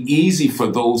should be easy for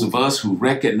those of us who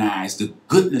recognize the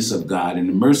goodness of God and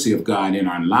the mercy of God in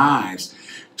our lives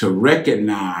to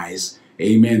recognize,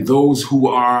 amen, those who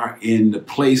are in the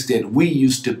place that we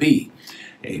used to be.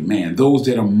 Amen. Those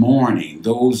that are mourning,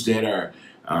 those that are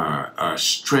are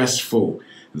stressful,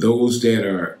 those that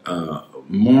are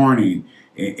mourning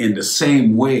in the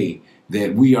same way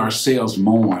that we ourselves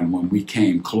mourn when we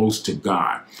came close to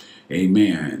God.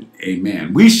 Amen.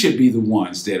 Amen. We should be the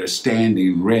ones that are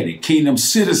standing ready. Kingdom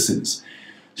citizens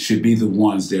should be the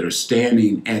ones that are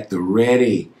standing at the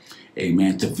ready,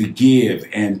 amen, to forgive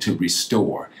and to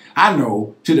restore. I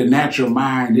know to the natural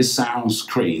mind, this sounds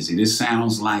crazy. This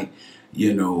sounds like,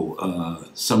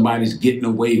 somebody's getting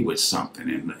away with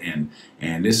something,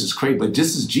 and this is crazy. But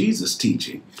this is Jesus'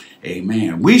 teaching.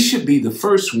 Amen. We should be the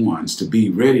first ones to be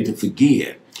ready to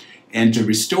forgive and to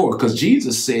restore, because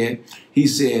Jesus said, he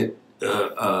said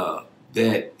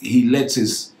that he lets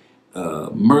his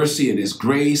mercy and his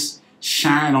grace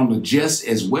shine on the just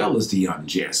as well as the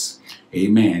unjust.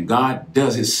 Amen. God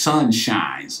does, his sun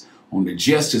shines on the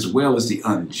just as well as the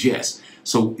unjust.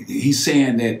 So he's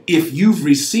saying that if you've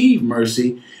received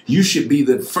mercy, you should be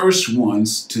the first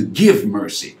ones to give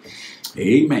mercy.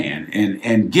 Amen.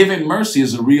 And giving mercy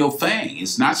is a real thing.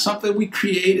 It's not something we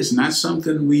create. It's not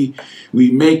something we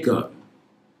make up.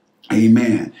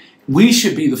 Amen. We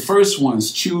should be the first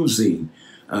ones choosing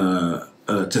to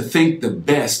think the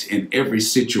best in every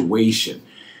situation.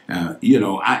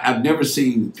 I've never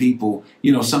seen people,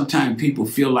 sometimes people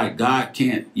feel like God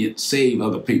can't yet save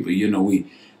other people.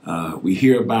 We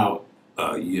hear about,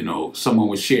 someone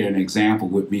was sharing an example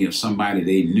with me of somebody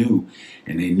they knew,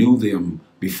 and they knew them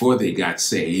before they got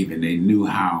saved, and they knew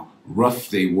how rough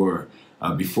they were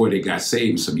before they got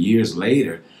saved. Some years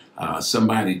later,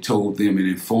 somebody told them and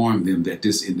informed them that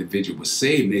this individual was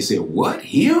saved. And they said, "What,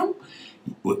 him?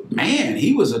 Man,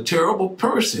 he was a terrible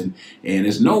person, and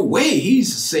there's no way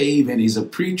he's saved, and he's a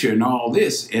preacher and all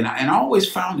this." And I always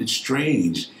found it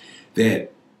strange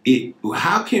that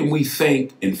how can we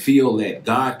think and feel that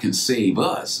God can save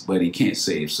us, but he can't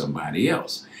save somebody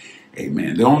else?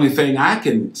 Amen. The only thing I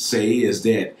can say is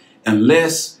that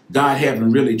unless God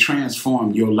haven't really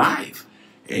transformed your life,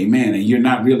 amen, and you're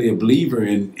not really a believer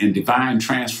in divine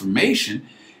transformation,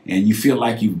 and you feel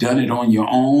like you've done it on your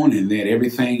own and that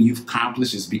everything you've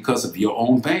accomplished is because of your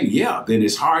own thing, then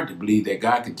it's hard to believe that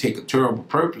God can take a terrible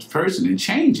person and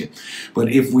change it.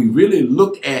 But if we really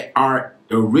look at our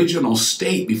original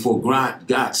state before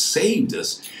God saved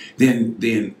us, then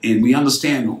and we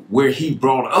understand where he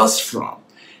brought us from,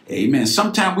 amen.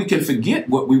 Sometimes we can forget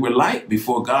what we were like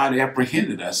before God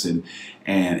apprehended us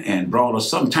and brought us.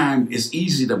 Sometimes it's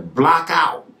easy to block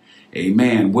out,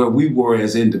 amen, where we were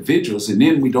as individuals, and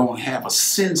then we don't have a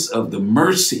sense of the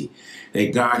mercy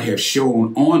that God has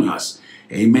shown on us,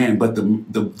 amen. But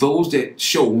those that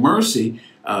show mercy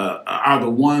are the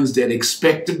ones that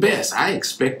expect the best. I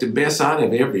expect the best out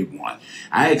of everyone.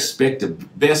 I expect the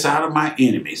best out of my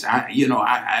enemies. I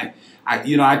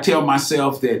tell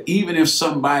myself that even if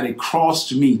somebody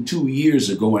crossed me 2 years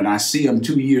ago and I see them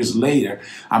 2 years later,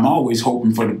 I'm always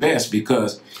hoping for the best,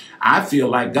 because I feel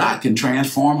like God can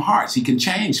transform hearts. He can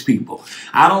change people.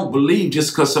 I don't believe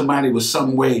just because somebody was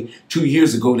some way 2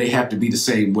 years ago, they have to be the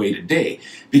same way today,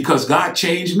 because God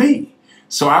changed me.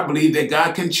 So I believe that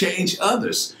God can change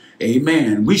others.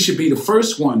 Amen. We should be the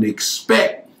first one to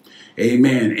expect,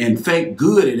 amen, and thank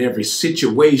good in every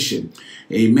situation.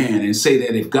 Amen. And say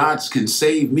that if God can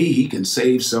save me, he can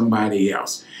save somebody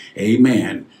else.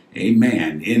 Amen.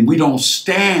 Amen. And we don't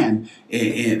stand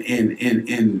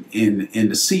in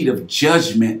the seat of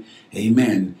judgment.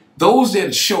 Amen. Those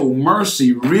that show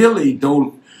mercy really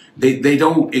don't, they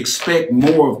don't expect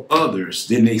more of others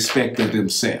than they expect of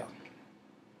themselves.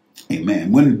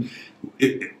 Amen.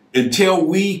 Until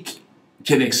we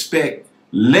can expect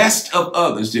less of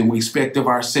others than we expect of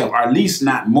ourselves, or at least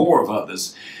not more of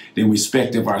others than we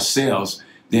expect of ourselves,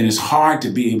 then it's hard to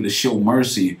be able to show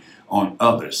mercy on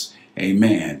others.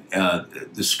 Amen.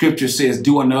 The scripture says,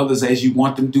 do unto others as you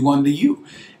want them to do unto you.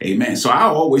 Amen. So I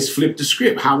always flip the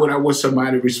script. How would I want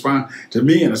somebody to respond to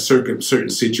me in a certain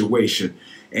situation?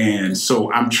 And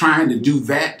so I'm trying to do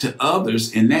that to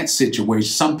others in that situation.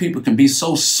 Some people can be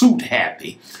so suit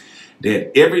happy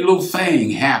that every little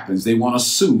thing happens. They want to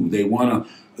sue. They want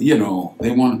to,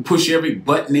 they want to push every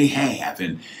button they have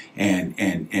and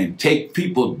take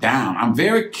people down. I'm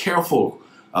very careful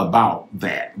about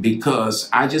that, because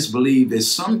I just believe that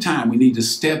sometimes we need to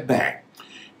step back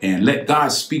and let God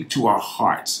speak to our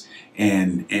hearts.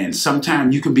 And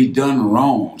sometimes you can be done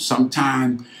wrong.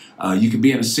 Sometimes you can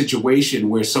be in a situation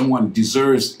where someone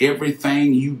deserves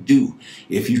everything you do.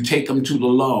 If you take them to the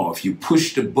law, if you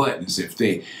push the buttons, if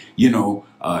they,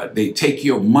 they take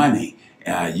your money,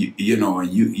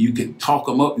 you can talk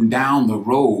them up and down the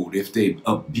road. If they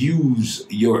abuse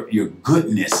your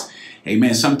goodness,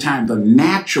 Amen. Sometimes the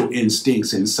natural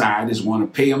instincts inside is want to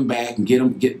pay them back and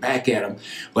get back at them.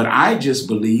 But I just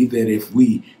believe that if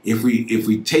we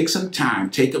take some time,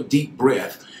 take a deep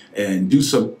breath, and do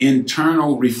some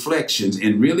internal reflections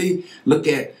and really look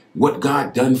at what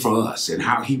God done for us and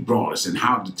how he brought us and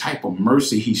how the type of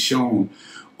mercy he's shown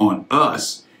on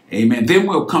us. Amen. Then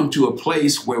we'll come to a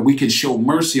place where we can show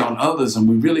mercy on others, and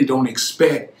we really don't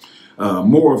expect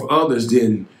more of others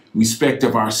than we expect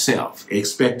of ourselves.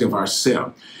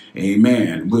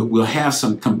 Amen. We'll have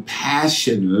some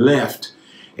compassion left.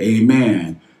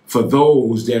 Amen. For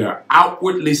those that are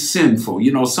outwardly sinful.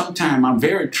 You know, sometimes I'm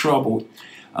very troubled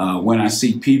when I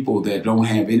see people that don't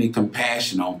have any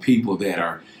compassion on people that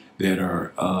are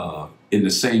in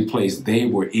the same place they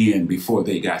were in before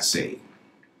they got saved.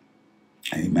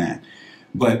 Amen.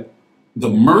 But the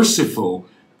merciful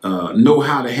know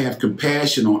how to have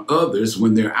compassion on others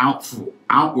when they're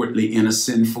outwardly in a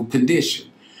sinful condition.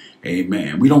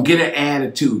 Amen. We don't get an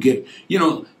attitude.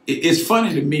 It's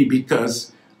funny to me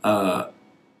because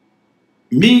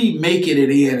me making it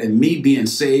in and me being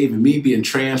saved and me being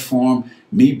transformed,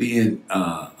 me being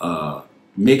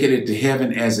making it to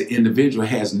heaven as an individual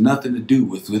has nothing to do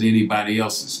with what anybody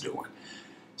else is doing.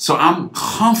 So I'm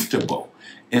comfortable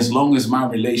as long as my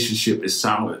relationship is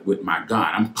solid with my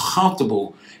God. I'm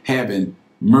comfortable having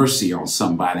mercy on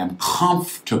somebody. I'm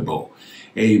comfortable,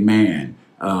 amen,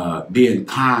 being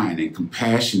kind and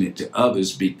compassionate to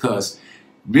others, because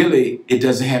really it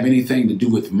doesn't have anything to do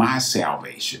with my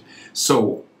salvation.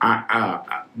 So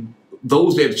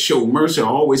those that show mercy are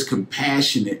always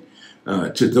compassionate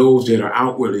to those that are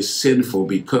outwardly sinful,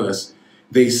 because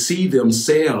they see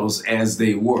themselves as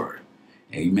they were.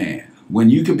 Amen. When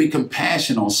you can be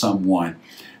compassionate on someone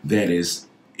that is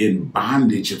in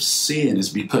bondage of sin, it's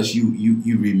because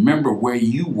you remember where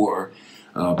you were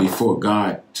before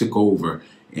God took over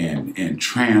and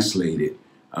translated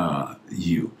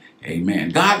you.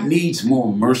 Amen. God needs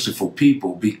more merciful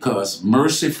people, because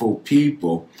merciful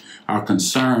people are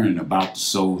concerned about the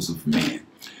souls of men.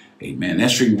 Amen.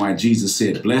 That's the reason why Jesus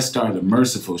said, "Blessed are the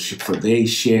merciful, for they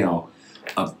shall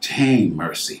obtain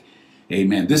mercy."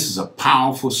 Amen. This is a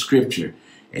powerful scripture.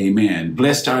 Amen.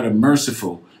 Blessed are the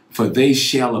merciful, for they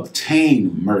shall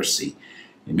obtain mercy.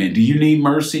 Amen. Do you need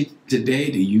mercy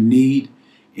today? Do you need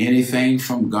anything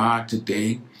from God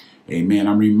today? Amen.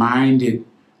 I'm reminded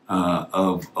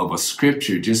of a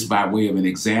scripture, just by way of an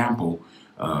example,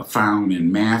 found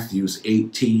in Matthew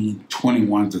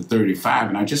 18:21-35.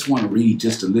 And I just want to read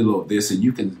just a little of this, and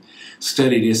you can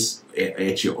study this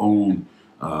at your own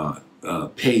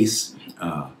pace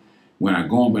when I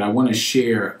go on. But I want to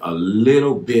share a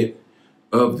little bit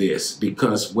of this,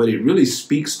 because what it really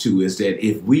speaks to is that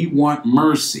if we want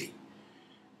mercy,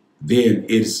 then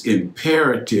it's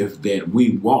imperative that we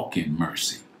walk in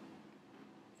mercy.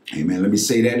 Amen. Let me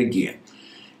say that again.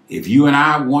 If you and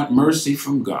I want mercy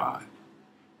from God,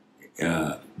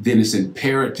 then it's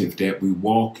imperative that we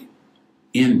walk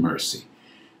in mercy,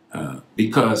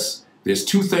 because there's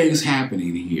two things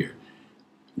happening here.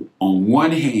 On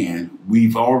one hand,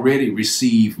 we've already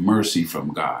received mercy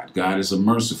from God. God is a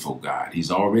merciful God. He's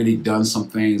already done some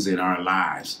things in our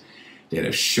lives that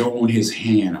have shown his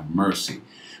hand of mercy.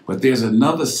 But there's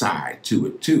another side to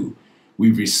it too.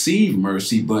 We've received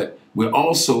mercy, but we're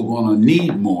also going to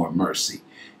need more mercy.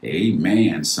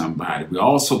 Amen, somebody. We're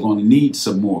also going to need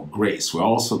some more grace. We're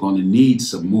also going to need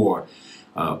some more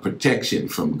protection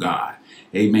from God.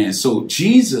 Amen. So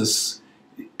Jesus,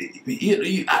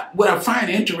 what I find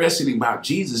interesting about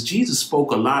Jesus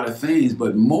spoke a lot of things,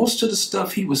 but most of the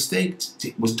stuff he was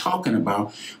talking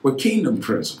about were kingdom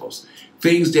principles,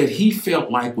 things that he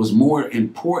felt like was more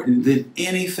important than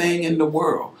anything in the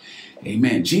world.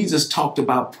 Amen. Jesus talked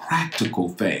about practical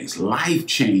things,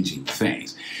 life-changing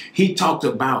things. He talked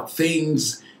about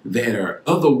things that are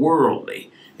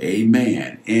otherworldly.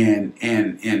 Amen. And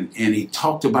he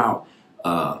talked about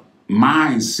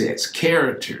mindsets,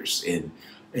 characters,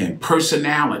 and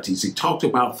personalities. He talked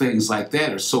about things like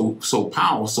that are so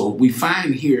powerful. So we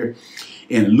find here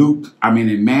in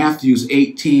Matthew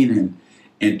 18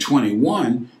 and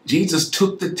 21, Jesus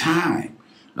took the time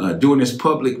during his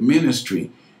public ministry,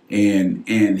 and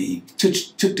he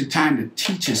took the time to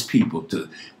teach his people, to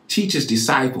teach his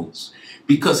disciples,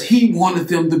 because he wanted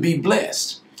them to be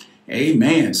blessed.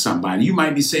 Amen, somebody. You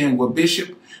might be saying, well,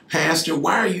 Bishop, Pastor,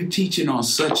 why are you teaching on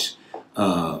such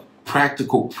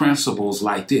practical principles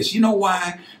like this? You know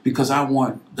why? Because I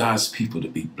want God's people to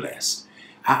be blessed.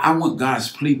 I want God's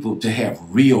people to have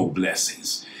real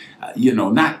blessings,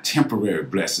 not temporary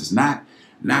blessings, not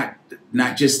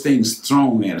just things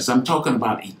thrown at us. I'm talking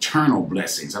about eternal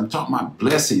blessings. I'm talking about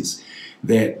blessings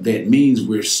that means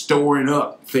we're storing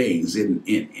up things in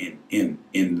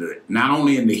the, not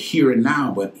only in the here and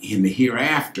now, but in the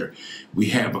hereafter. We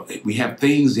have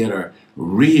things that are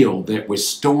real that we're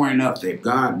storing up that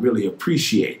God really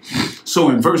appreciates. So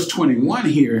in verse 21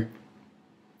 here,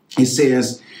 it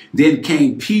says, then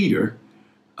came Peter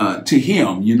to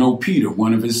him. You know, Peter,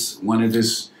 one of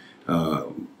his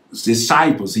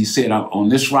disciples. He said, on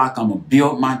this rock I'm going to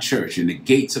build my church, and the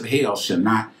gates of hell shall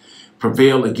not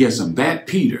prevail against him. That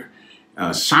Peter,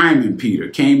 Simon Peter,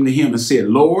 came to him and said,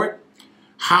 Lord,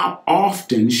 how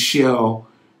often shall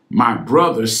my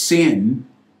brother sin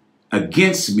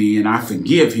against me and I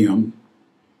forgive him?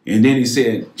 And then he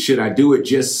said, should I do it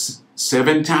just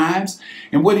 7 times?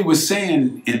 And what he was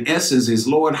saying in essence is,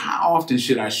 Lord, how often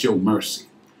should I show mercy?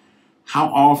 How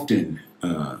often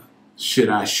should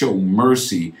I show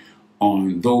mercy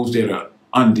on those that are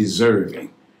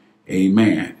undeserving?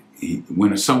 Amen.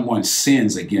 When someone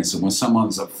sins against us, when someone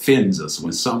offends us,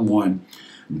 when someone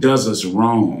does us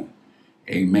wrong,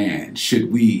 amen,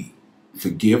 should we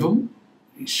forgive them?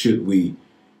 Should we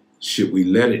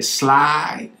let it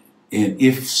slide? And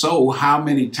if so, how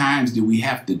many times do we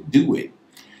have to do it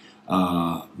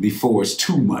before it's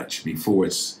too much, before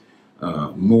it's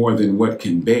more than what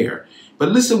can bear? But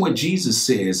listen what Jesus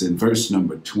says in verse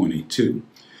number 22.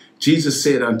 Jesus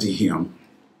said unto him,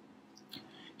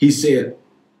 he said,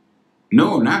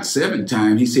 no, not 7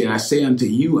 times. He said, I say unto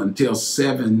you until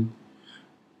 7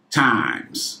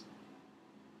 times.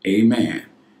 Amen.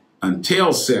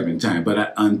 Until 7 times.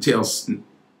 But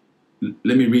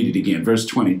let me read it again. Verse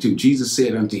 22. Jesus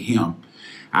said unto him,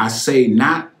 I say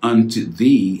not unto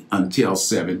thee until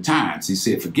 7 times. He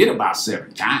said, forget about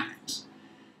 7 times.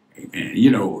 And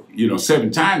you know,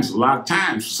 7 times, a lot of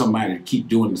times for somebody to keep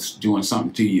doing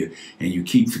something to you, and you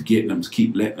keep forgetting them,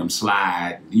 keep letting them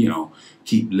slide,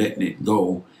 keep letting it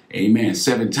go. Amen.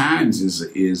 7 times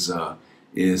is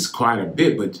quite a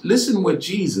bit. But listen what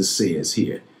Jesus says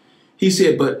here. He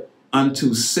said, but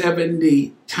unto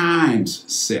 70 times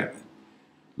 7.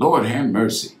 Lord, have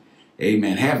mercy.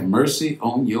 Amen. Have mercy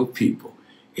on your people.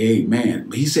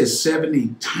 Amen. He says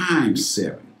 70 times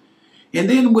 7. And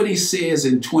then what he says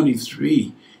in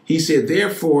 23, he said,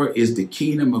 therefore is the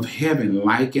kingdom of heaven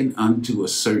likened unto a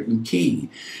certain king.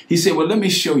 He said, well, let me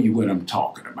show you what I'm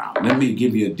talking about. Let me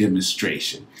give you a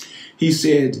demonstration. He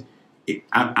said,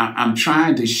 I'm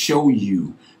trying to show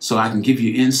you so I can give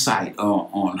you insight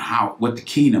on how the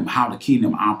kingdom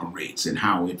operates and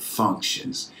how it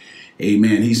functions.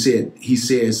 Amen. He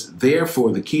says,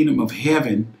 therefore the kingdom of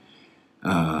heaven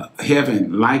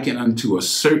likened unto a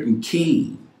certain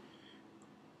king,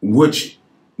 which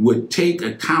would take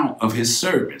account of his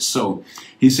servants. So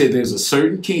he said there's a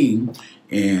certain king,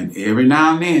 and every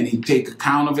now and then he'd take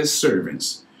account of his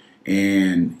servants.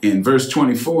 And in verse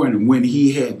 24, and when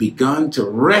he had begun to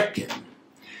reckon,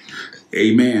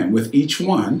 amen, with each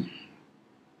one,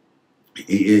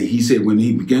 he said when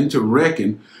he began to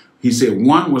reckon, he said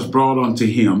one was brought unto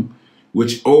him,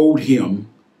 which owed him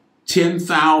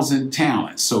 10,000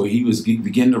 talents. So he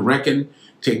began to reckon,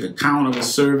 take account of a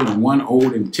servant, and one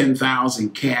owed him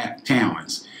 10,000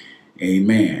 talents.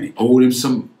 Amen. He owed him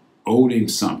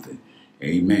something.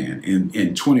 Amen.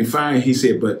 And 25, he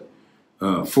said, but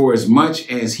for as much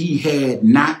as he had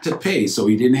not to pay, so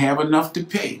he didn't have enough to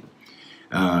pay,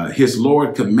 his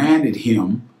Lord commanded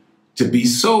him to be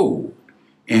sold,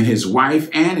 and his wife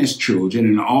and his children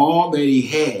and all that he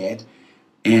had,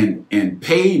 and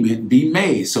payment be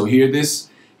made. So his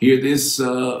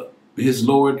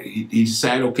Lord, he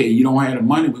decided, okay, you don't have the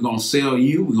money, we're going to sell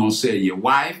you, we're going to sell your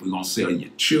wife, we're going to sell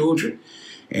your children,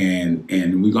 and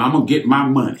I'm going to get my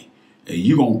money.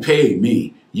 You're going to pay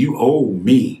me. You owe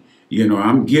me.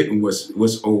 I'm getting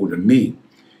what's owed to me.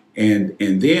 And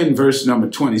then verse number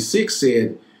 26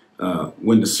 said,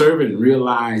 when the servant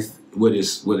realized what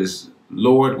his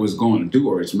Lord was going to do,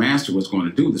 or his master was going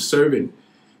to do, the servant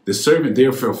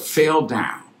therefore fell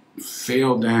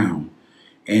down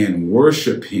and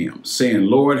worship him, saying,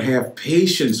 Lord, have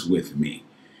patience with me,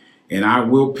 and I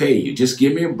will pay you. Just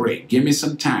give me a break. Give me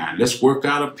some time. Let's work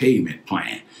out a payment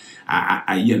plan.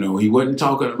 He wasn't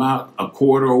talking about a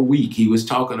quarter a week. He was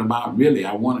talking about, really,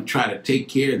 I want to try to take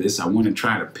care of this. I want to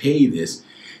try to pay this.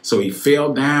 So he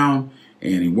fell down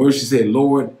and he worshiped, said,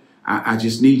 Lord, I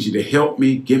just need you to help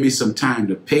me. Give me some time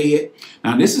to pay it.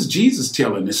 Now, this is Jesus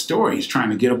telling this story. He's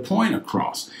trying to get a point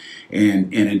across.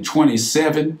 And in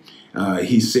 27,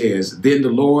 he says, then the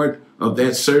Lord of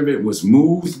that servant was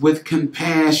moved with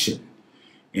compassion,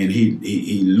 and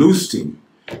he loosed him,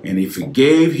 and he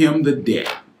forgave him the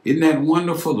debt. Isn't that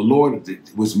wonderful? The Lord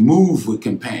was moved with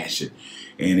compassion,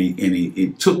 and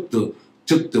he took the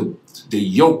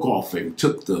yoke off him,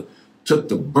 took the took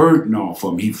the burden off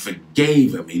him. He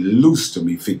forgave him. He loosed him.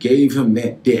 He forgave him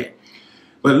that debt.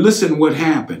 But listen what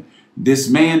happened. This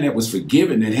man that was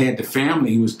forgiven, that had the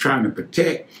family he was trying to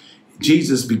protect,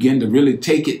 Jesus began to really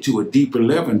take it to a deeper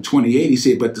level. In 28, he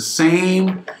said, but the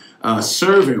same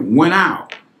servant went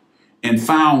out and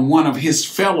found one of his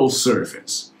fellow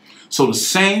servants. So the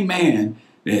same man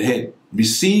that had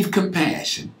received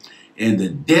compassion and the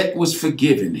debt was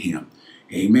forgiven him.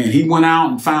 Amen. He went out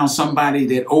and found somebody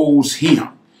that owes him.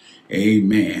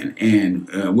 Amen.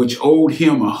 And which owed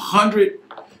him 100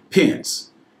 pence.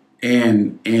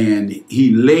 And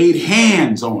he laid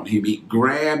hands on him. He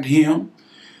grabbed him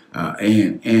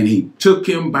and he took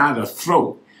him by the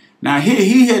throat. Now here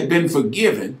he had been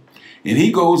forgiven, and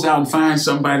he goes out and finds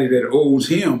somebody that owes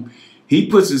him. He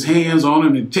puts his hands on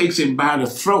him and takes him by the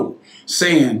throat,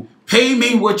 saying, pay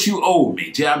me what you owe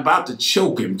me. I'm about to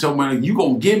choke him. Talking about, you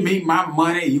going to give me my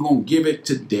money. You're going to give it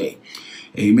today.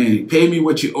 Amen. Pay me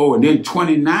what you owe. And then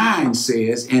 29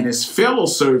 says, and his fellow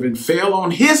servant fell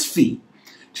on his feet,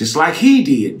 just like he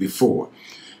did before.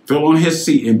 Fell on his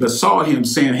feet and besought him,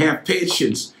 saying, have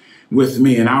patience with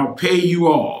me, and I'll pay you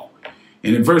all.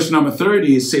 And in verse number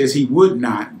 30, it says he would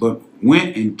not, but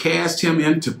went and cast him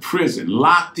into prison,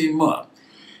 locked him up.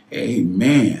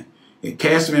 Amen. And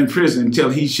cast him in prison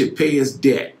until he should pay his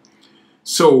debt.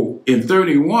 So in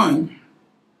 31,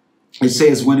 it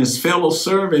says, when his fellow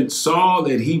servants saw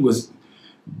that he was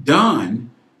done,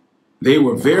 they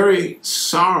were very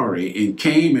sorry and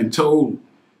came and told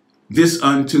this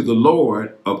unto the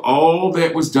Lord of all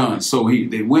that was done. So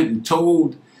they went and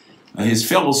told, his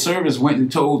fellow servants went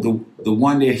and told the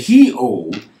one that he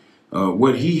owed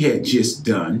what he had just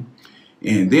done.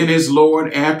 And then his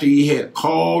Lord, after he had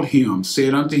called him,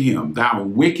 said unto him, thou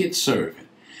wicked servant.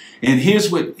 And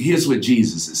here's what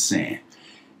Jesus is saying.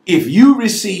 If you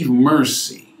receive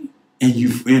mercy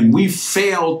and we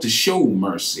fail to show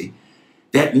mercy,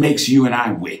 that makes you and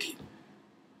I wicked.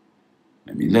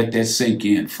 Let me let that sink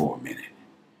in for a minute.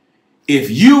 If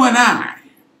you and I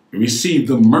receive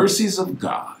the mercies of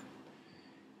God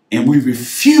and we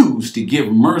refuse to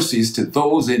give mercies to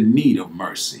those in need of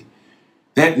mercy,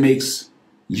 that makes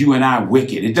you and I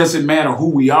wicked. It doesn't matter who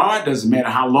we are. It doesn't matter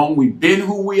how long we've been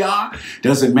who we are. It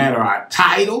doesn't matter our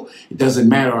title. It doesn't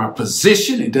matter our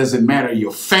position. It doesn't matter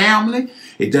your family.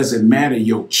 It doesn't matter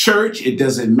your church. It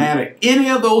doesn't matter any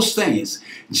of those things.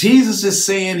 Jesus is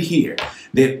saying here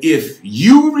that if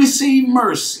you receive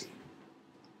mercy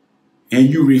and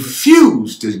you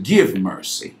refuse to give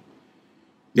mercy,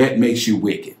 that makes you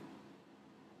wicked.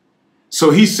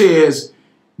 So he says,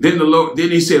 then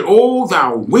he said, O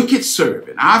thou wicked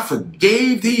servant, I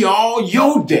forgave thee all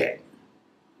your debt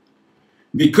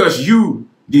because you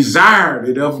desired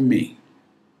it of me.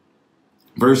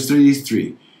 Verse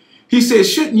 33. He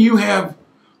says, shouldn't you have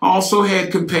also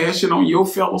had compassion on your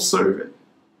fellow servant,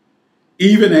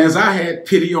 even as I had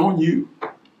pity on you?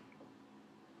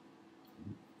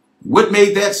 What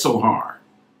made that so hard?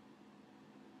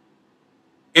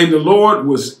 And the Lord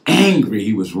was angry.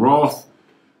 He was wroth.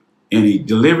 And he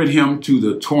delivered him to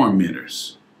the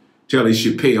tormentors till he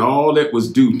should pay all that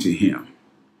was due to him.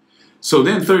 So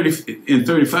then in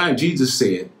 35, Jesus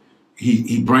said,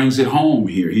 he brings it home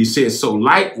here. He says, so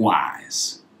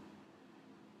likewise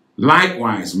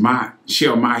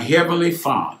shall my heavenly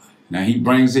Father. Now he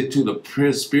brings it to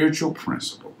the spiritual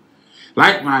principle.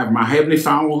 Likewise, my heavenly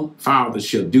Father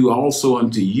shall do also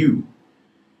unto you,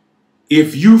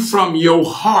 if you from your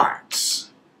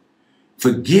hearts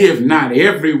forgive not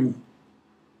every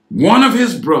one of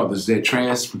his brothers that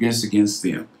transgress against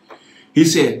them. He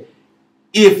said,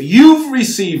 if you've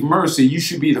received mercy, you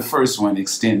should be the first one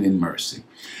extending mercy.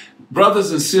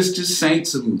 Brothers and sisters,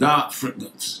 saints and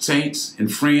saints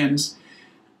and friends,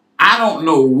 I don't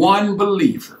know one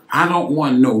believer. I don't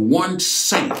know one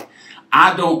saint.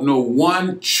 I don't know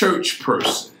one church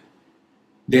person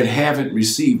that haven't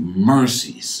received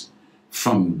mercies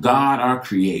from God, our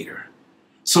Creator.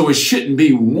 So it shouldn't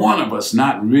be one of us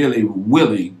not really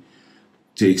willing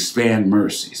to expand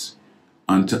mercies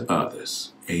unto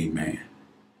others. Amen.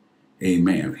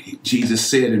 Amen. Jesus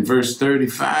said in verse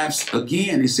 35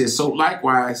 again, he says, so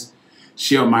likewise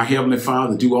shall my heavenly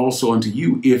Father do also unto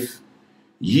you, if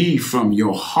ye from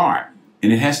your heart,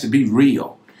 and it has to be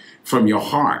real, from your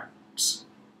hearts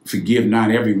forgive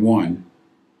not every one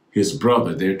his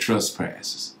brother their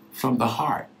trespasses. From the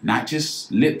heart, not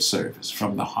just lip service,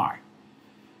 from the heart.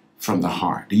 From the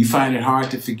heart. Do you find it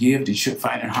hard to forgive? Do you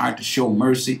find it hard to show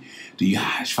mercy? Do you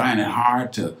find it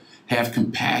hard to have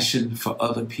compassion for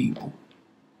other people?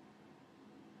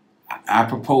 I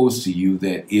propose to you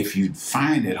that if you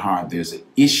find it hard, there's an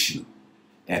issue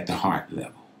at the heart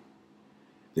level.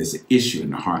 There's an issue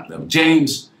in the heart level.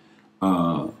 James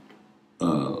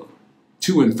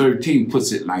 2:13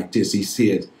 puts it like this. He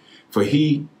said, for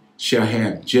he shall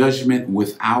have judgment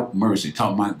without mercy.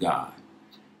 Talking about God.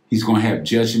 He's going to have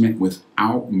judgment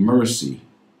without mercy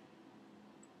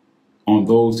on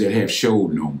those that have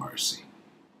showed no mercy.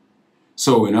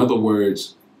 So in other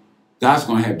words, God's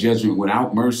going to have judgment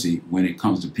without mercy when it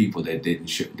comes to people that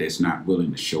that's not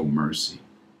willing to show mercy.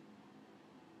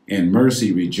 And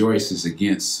mercy rejoices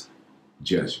against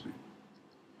judgment.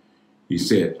 He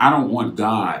said, I don't want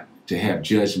God to have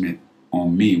judgment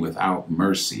on me without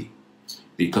mercy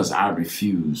because I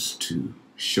refuse to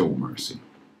show mercy.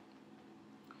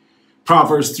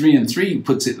 Proverbs 3:3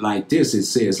 puts it like this. It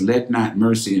says, let not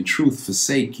mercy and truth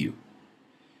forsake you.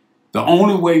 The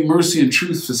only way mercy and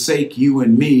truth forsake you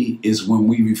and me is when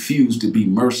we refuse to be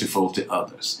merciful to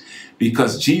others.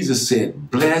 Because Jesus said,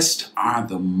 blessed are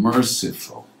the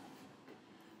merciful,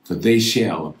 for they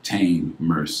shall obtain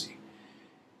mercy.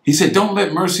 He said, don't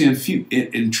let mercy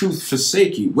and truth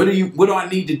forsake you. What do I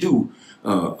need to do?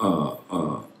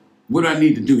 What do I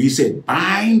need to do? He said,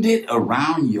 bind it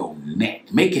around your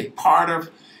neck. Make it part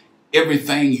of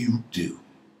everything you do.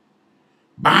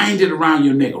 Bind it around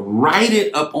your neck. Write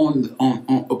it up on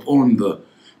the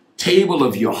table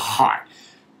of your heart.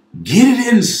 Get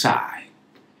it inside.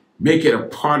 Make it a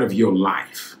part of your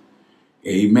life.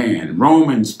 Amen.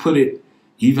 Romans put it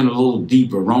even a little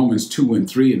deeper. Romans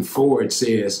 2:3-4, it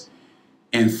says,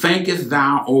 and thinkest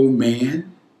thou, O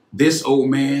man, this old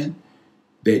man,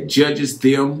 that judges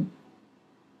them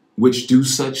which do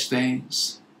such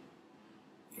things?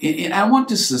 And I want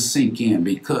this to sink in,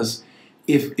 because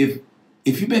if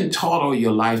you've been taught all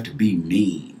your life to be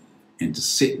mean and to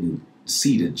sit and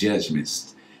see the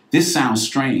judgments, this sounds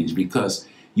strange because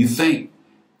you think,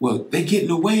 well, they're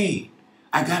getting away.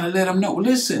 I got to let them know.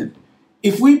 Listen,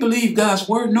 if we believe God's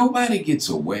word, nobody gets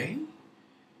away.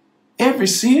 Every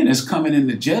sin is coming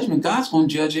into judgment. God's going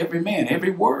to judge every man,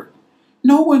 every word.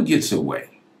 No one gets away.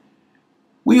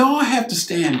 We all have to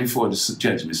stand before the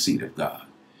judgment seat of God.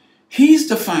 He's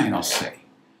the final say.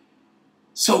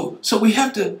 So we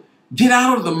have to get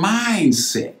out of the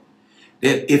mindset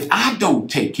that if I don't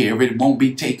take care of it, it won't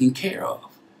be taken care of.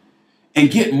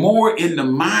 And get more in the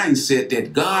mindset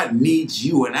that God needs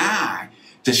you and I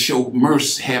to show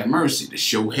mercy, have mercy,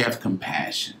 have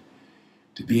compassion,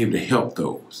 to be able to help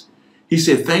those. He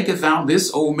said, thinkest thou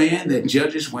this old man that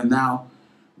judges when thou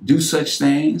do such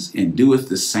things and doeth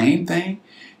the same thing?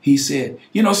 He said,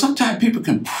 you know, sometimes people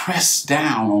can press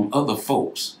down on other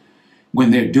folks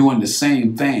when they're doing the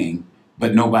same thing,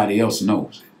 but nobody else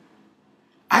knows it.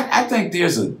 I think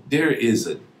there is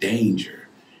a danger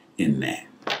in that.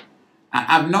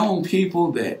 I've known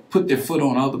people that put their foot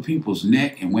on other people's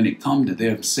neck, and when it comes to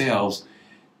themselves,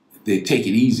 they take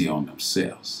it easy on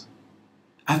themselves.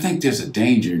 I think there's a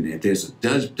danger in that. There's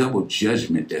a double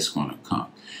judgment that's going to come.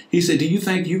 He said, do you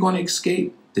think you're going to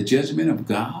escape the judgment of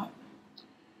God?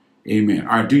 Amen.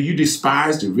 Or do you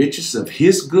despise the riches of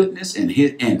his goodness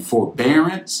and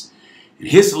forbearance and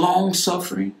his long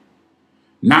suffering,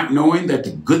 not knowing that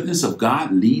the goodness of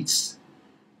God leads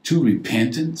to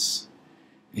repentance?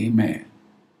 Amen.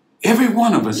 Every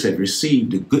one of us have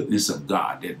received the goodness of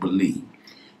God that believe.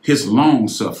 His long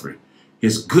suffering,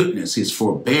 his goodness, his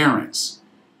forbearance.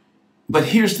 But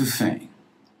here's the thing.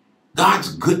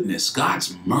 God's goodness,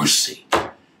 God's mercy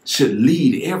should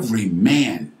lead every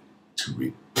man to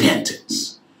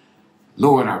repentance.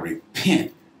 Lord, I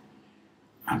repent.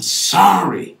 I'm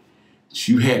sorry that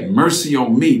you had mercy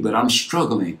on me, but I'm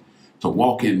struggling to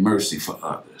walk in mercy for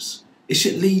others. It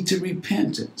should lead to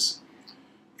repentance.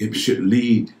 It should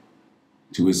lead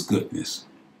to his goodness.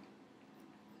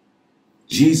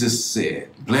 Jesus said,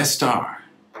 blessed are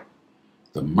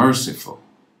the merciful,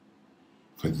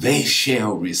 for they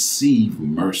shall receive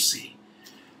mercy.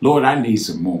 Lord, I need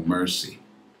some more mercy.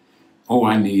 Oh,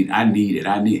 I need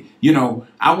it. You know,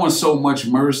 I want so much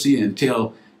mercy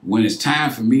until when it's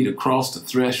time for me to cross the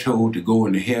threshold to go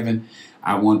into heaven,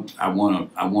 I hope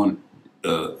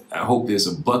there's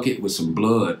a bucket with some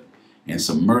blood and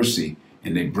some mercy,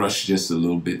 and they brush just a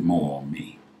little bit more on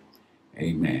me.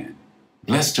 Amen.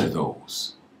 Blessed are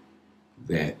those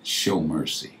that show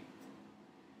mercy.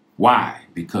 Why?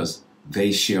 Because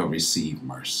they shall receive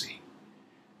mercy.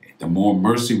 The more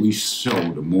mercy we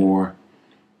show, the more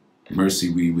mercy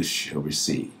we shall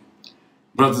receive.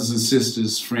 Brothers and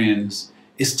sisters, friends,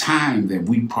 it's time that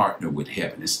we partner with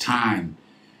heaven. It's time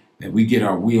that we get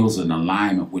our wills in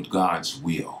alignment with God's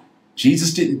will.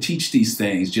 Jesus didn't teach these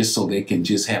things just so they can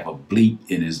just have a bleep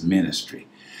in his ministry.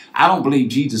 I don't believe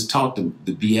Jesus taught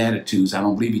the Beatitudes. I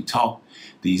don't believe he taught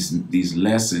these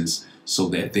lessons so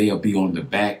that they'll be on the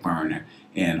back burner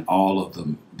and all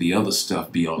of the other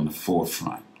stuff be on the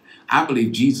forefront. I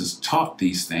believe Jesus taught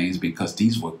these things because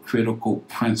these were critical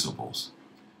principles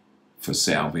for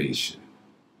salvation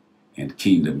and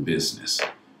kingdom business.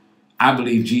 I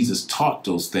believe Jesus taught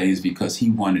those things because he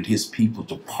wanted his people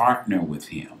to partner with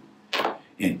him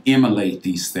and emulate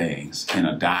these things in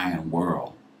a dying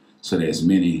world so that as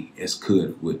many as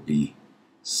could would be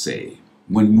saved.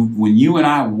 When you and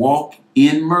I walk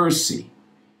in mercy,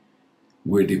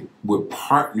 we're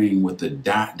partnering with the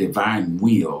divine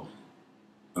will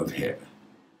of heaven.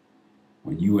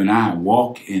 When you and I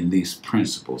walk in these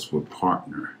principles, we're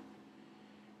partner.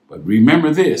 But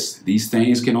remember this, these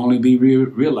things can only be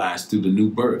realized through the new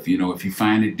birth. You know, if you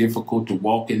find it difficult to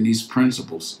walk in these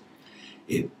principles,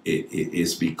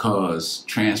 it's because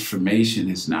transformation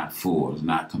is not full, it's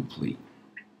not complete.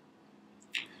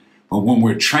 But when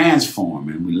we're transformed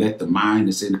and we let the mind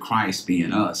that's in Christ be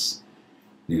in us,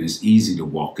 then it's easy to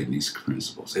walk in these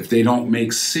principles. If they don't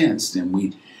make sense, then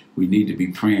we need to be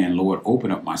praying, Lord,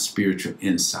 open up my spiritual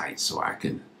insight so I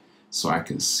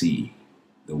can see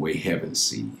the way heaven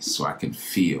sees, so I can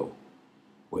feel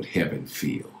what heaven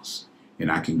feels,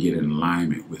 and I can get in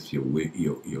alignment with your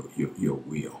will.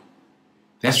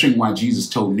 That's the reason why Jesus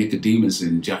told Nicodemus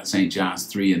in St.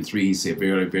 John's 3:3, he said,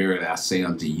 verily, verily, I say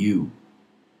unto you,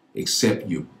 except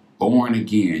you're born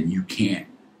again, you can't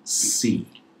see,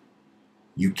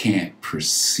 you can't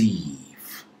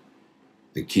perceive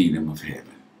the kingdom of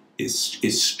heaven.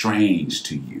 It's strange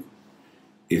to you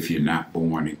if you're not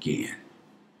born again.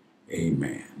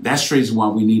 Amen. That's the reason why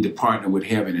we need to partner with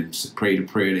heaven and pray the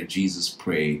prayer that Jesus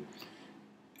prayed.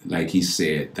 Like he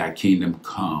said, thy kingdom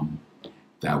come,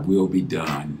 thy will be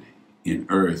done in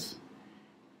earth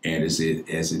as it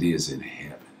is in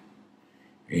heaven.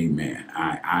 Amen.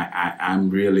 I'm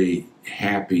really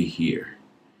happy here.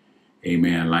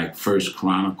 Amen. Like First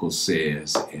Chronicles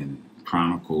says in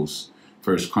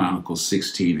First Chronicles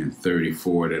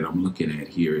 16:34 that I'm looking at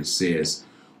here, it says,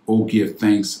 "Oh, give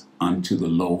thanks unto the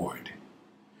Lord."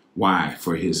 Why?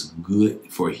 For he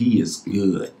is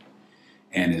good,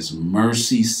 and his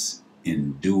mercies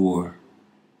endure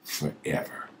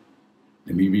forever.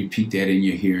 Let me repeat that in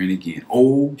your hearing again.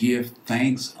 Oh, give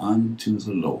thanks unto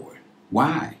the Lord.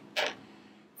 Why?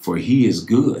 For he is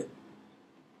good,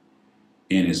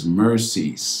 and his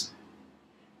mercies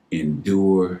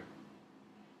endure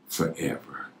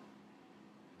forever.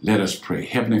 Let us pray.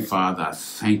 Heavenly Father, I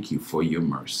thank you for your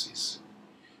mercies.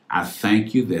 I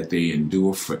thank you that they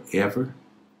endure forever.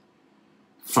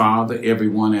 Father,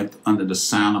 everyone under the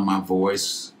sound of my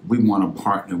voice, we want to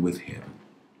partner with heaven.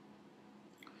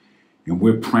 And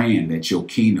we're praying that your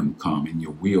kingdom come and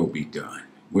your will be done.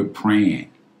 We're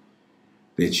praying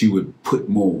that you would put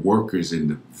more workers in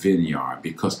the vineyard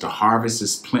because the harvest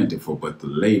is plentiful, but the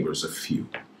labors are few.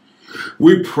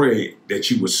 We pray that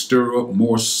you would stir up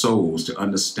more souls to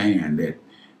understand that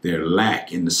their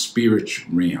lack in the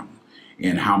spiritual realm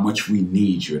and how much we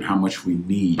need you and how much we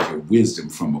need your wisdom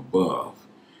from above.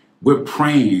 We're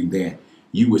praying that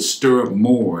you would stir up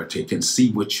more to can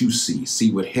see what you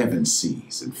see what heaven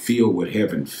sees, and feel what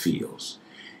heaven feels,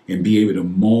 and be able to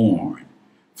mourn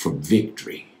for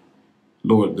victory.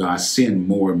 Lord God, send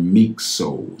more meek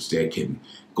souls that can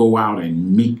go out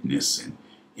in meekness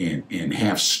and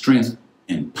have strength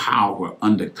and power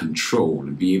under control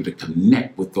and be able to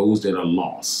connect with those that are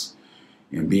lost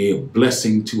and be a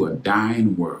blessing to a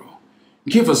dying world.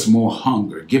 Give us more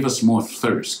hunger. Give us more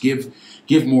thirst.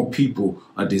 Give more people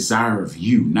a desire of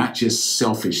you, not just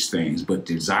selfish things, but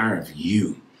desire of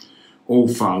you. Oh,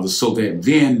 Father, so that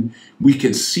then we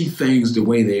can see things the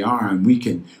way they are and we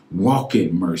can walk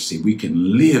in mercy. We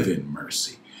can live in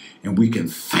mercy. And we can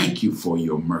thank you for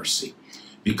your mercy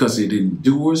because it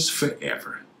endures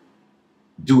forever.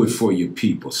 Do it for your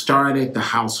people. Start at the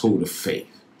household of faith.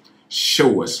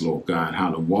 Show us, Lord God,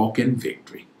 how to walk in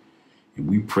victory. And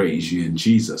we praise you in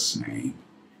Jesus' name.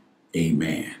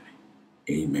 Amen.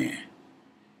 Amen.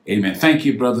 Amen. Thank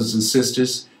you, brothers and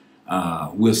sisters.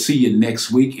 We'll see you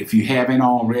next week if you haven't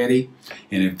already.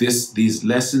 And if these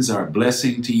lessons are a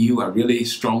blessing to you, I really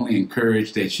strongly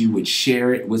encourage that you would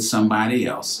share it with somebody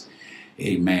else.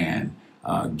 Amen.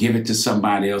 Give it to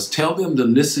somebody else. Tell them to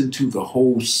listen to the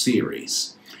whole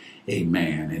series.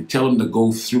 Amen. And tell them to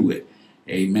go through it.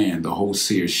 Amen. The whole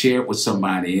series. Share it with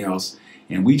somebody else.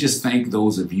 And we just thank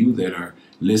those of you that are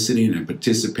listening and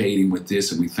participating with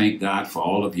this. And we thank God for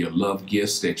all of your love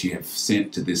gifts that you have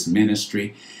sent to this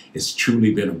ministry. It's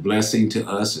truly been a blessing to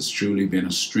us. It's truly been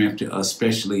a strength to us,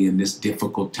 especially in this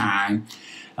difficult time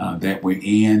that we're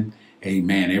in.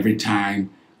 Amen. Every time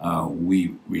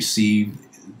we receive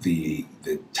the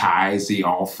tithes, the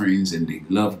offerings, and the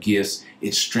love gifts,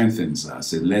 it strengthens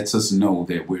us. It lets us know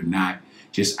that we're not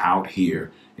just out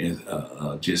here as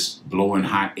just blowing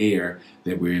hot air,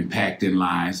 that we're impacting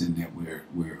lives and that we're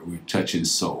touching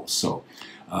souls. So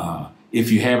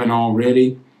if you haven't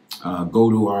already, go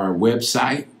to our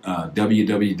website,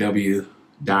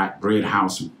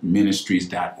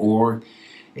 www.breadhouseministries.org,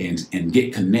 and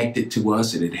get connected to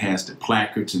us. And it has the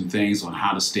placards and things on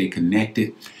how to stay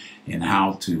connected and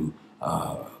how to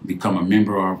become a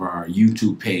member of our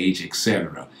YouTube page,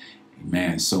 etc.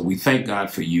 Amen. So we thank God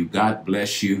for you. God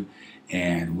bless you.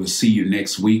 And we'll see you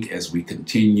next week as we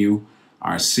continue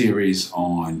our series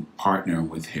on partnering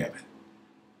with heaven.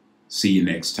 See you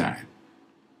next time.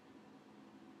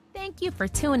 Thank you for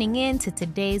tuning in to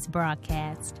today's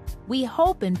broadcast. We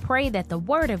hope and pray that the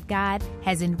Word of God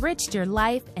has enriched your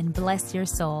life and blessed your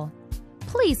soul.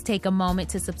 Please take a moment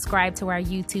to subscribe to our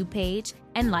YouTube page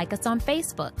and like us on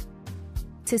Facebook.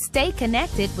 To stay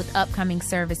connected with upcoming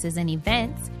services and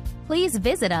events, please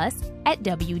visit us at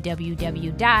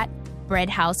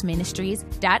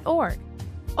www.breadhouseministries.org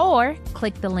or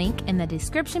click the link in the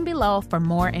description below for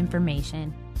more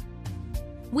information.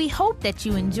 We hope that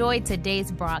you enjoyed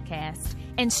today's broadcast.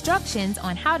 Instructions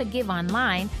on how to give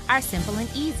online are simple and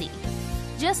easy.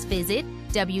 Just visit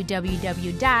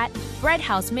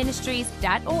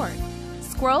www.breadhouseministries.org.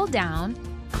 Scroll down,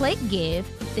 click Give,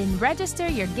 then register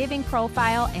your giving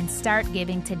profile and start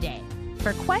giving today.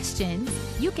 For questions,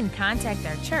 you can contact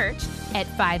our church at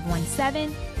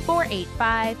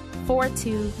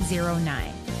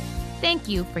 517-485-4209. Thank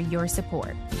you for your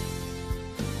support.